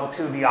 1, level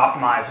 2 be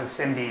optimized with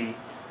SIMD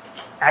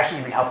actually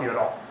even help you at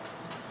all?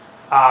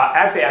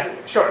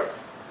 Absolutely, sure.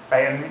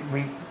 Right? And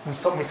we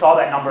saw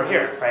that number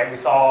here, right? We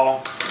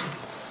saw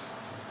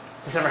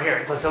this number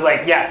here. So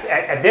like, yes,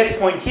 at this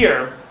point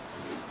here,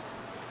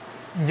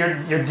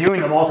 you're doing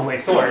the multi-way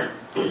sort,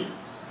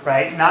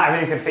 right? Not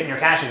everything's going to fit in your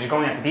caches. You're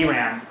going at the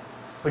DRAM,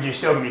 but you're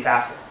still going to be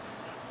faster.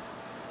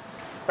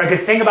 Right?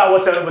 Because think about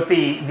what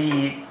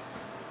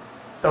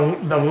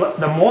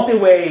the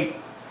multi-way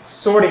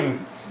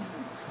sorting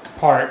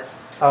part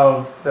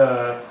of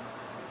the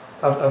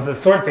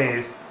sort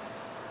phase,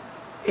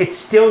 it's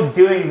still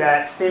doing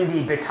that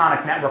SIMD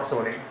bitonic network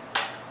sorting,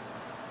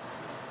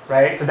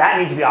 right? So that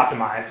needs to be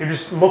optimized. You're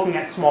just looking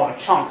at smaller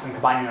chunks and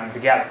combining them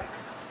together.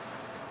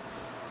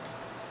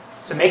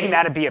 So making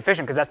that be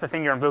efficient, because that's the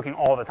thing you're invoking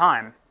all the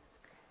time,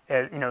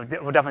 it,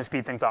 will definitely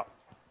speed things up.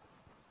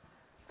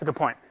 It's a good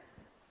point.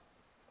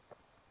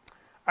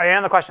 All right, any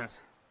other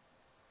questions?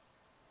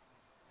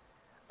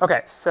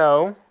 Okay,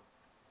 so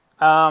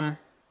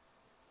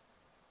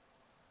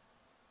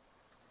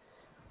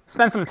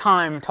spend some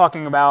time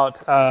talking about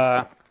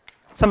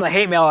some of the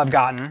hate mail I've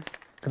gotten,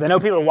 because I know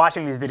people are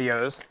watching these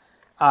videos.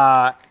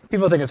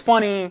 People think it's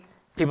funny.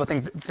 People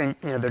think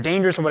they're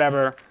dangerous or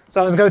whatever.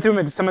 So I was going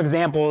through some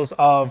examples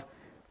of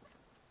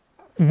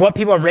what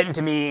people have written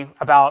to me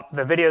about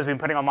the videos we've been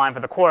putting online for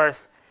the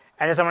course,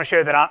 and just I want to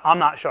share that I'm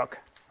not shook,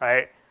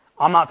 right?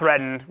 I'm not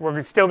threatened.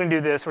 We're still going to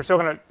do this. We're still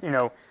going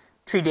to,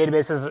 treat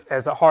databases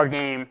as a hard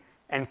game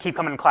and keep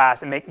coming to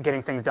class and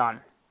getting things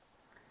done.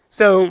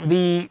 So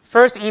the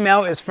first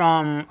email is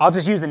from, I'll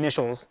just use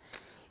initials,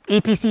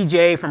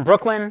 EPCJ from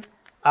Brooklyn.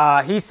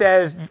 He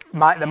says,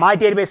 my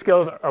database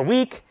skills are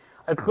weak.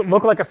 I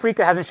look like a freak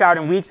that hasn't showered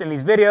in weeks in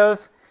these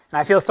videos, and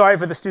I feel sorry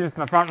for the students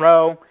in the front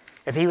row.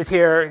 If he was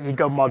here, he'd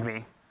go mug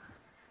me.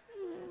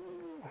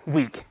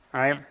 Weak,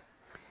 all right?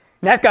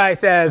 Next guy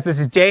says, this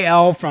is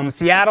JL from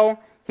Seattle.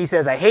 He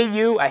says, I hate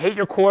you. I hate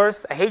your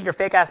course. I hate your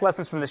fake-ass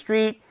lessons from the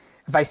street.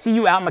 If I see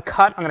you out in the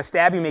cut, I'm going to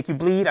stab you, make you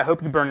bleed. I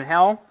hope you burn in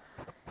hell.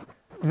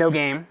 No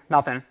game,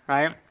 nothing,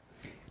 right?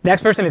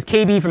 Next person is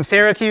KB from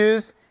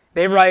Syracuse.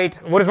 They write,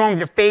 what is wrong with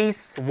your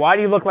face? Why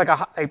do you look like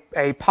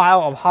a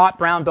pile of hot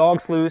brown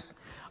dog sluice?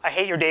 I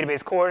hate your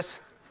database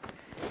course.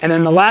 And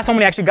then the last one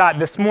we actually got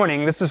this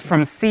morning, this is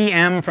from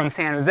CM from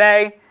San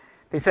Jose.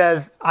 He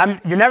says,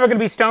 you're never going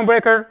to be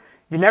Stonebreaker.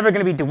 You're never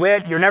going to be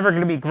DeWitt. You're never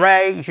going to be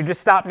Gray. You should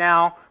just stop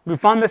now,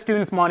 refund the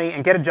students' money,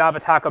 and get a job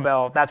at Taco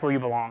Bell. That's where you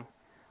belong.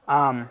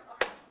 I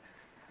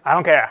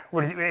don't care.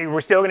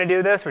 We're still going to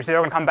do this. We're still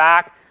going to come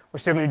back. We're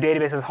still going to do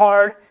databases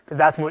hard, because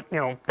that's what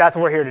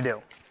we're here to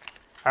do.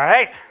 All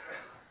right?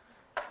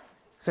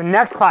 So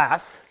next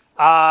class,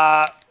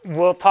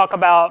 we'll talk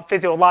about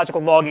physiological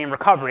logging and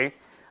recovery.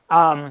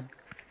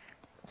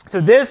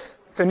 So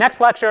next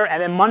lecture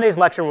and then Monday's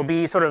lecture will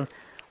be sort of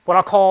what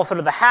I'll call sort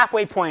of the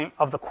halfway point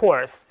of the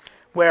course,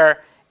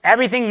 where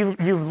everything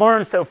you've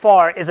learned so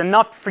far is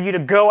enough for you to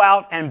go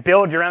out and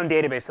build your own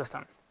database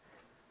system,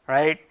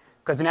 right?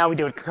 Because now we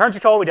do concurrent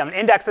control, we've done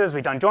indexes,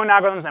 we've done join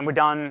algorithms, and we're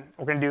going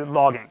to do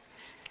logging.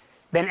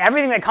 Then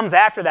everything that comes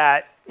after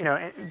that,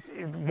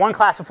 one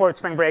class before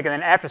spring break and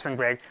then after spring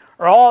break,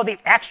 are all the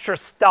extra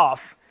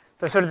stuff,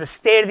 the sort of the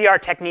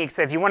state-of-the-art techniques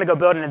that if you want to go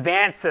build an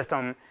advanced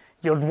system,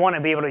 you'll want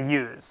to be able to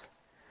use.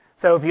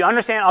 So if you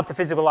understand up to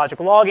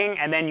physiological logging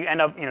and then you end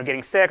up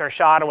getting sick or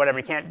shot or whatever,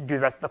 you can't do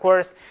the rest of the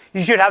course,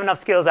 you should have enough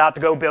skills out to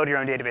go build your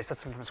own database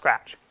system from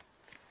scratch.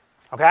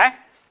 Okay?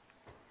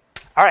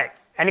 All right.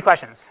 Any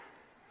questions?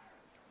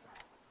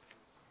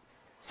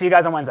 See you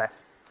guys on Wednesday.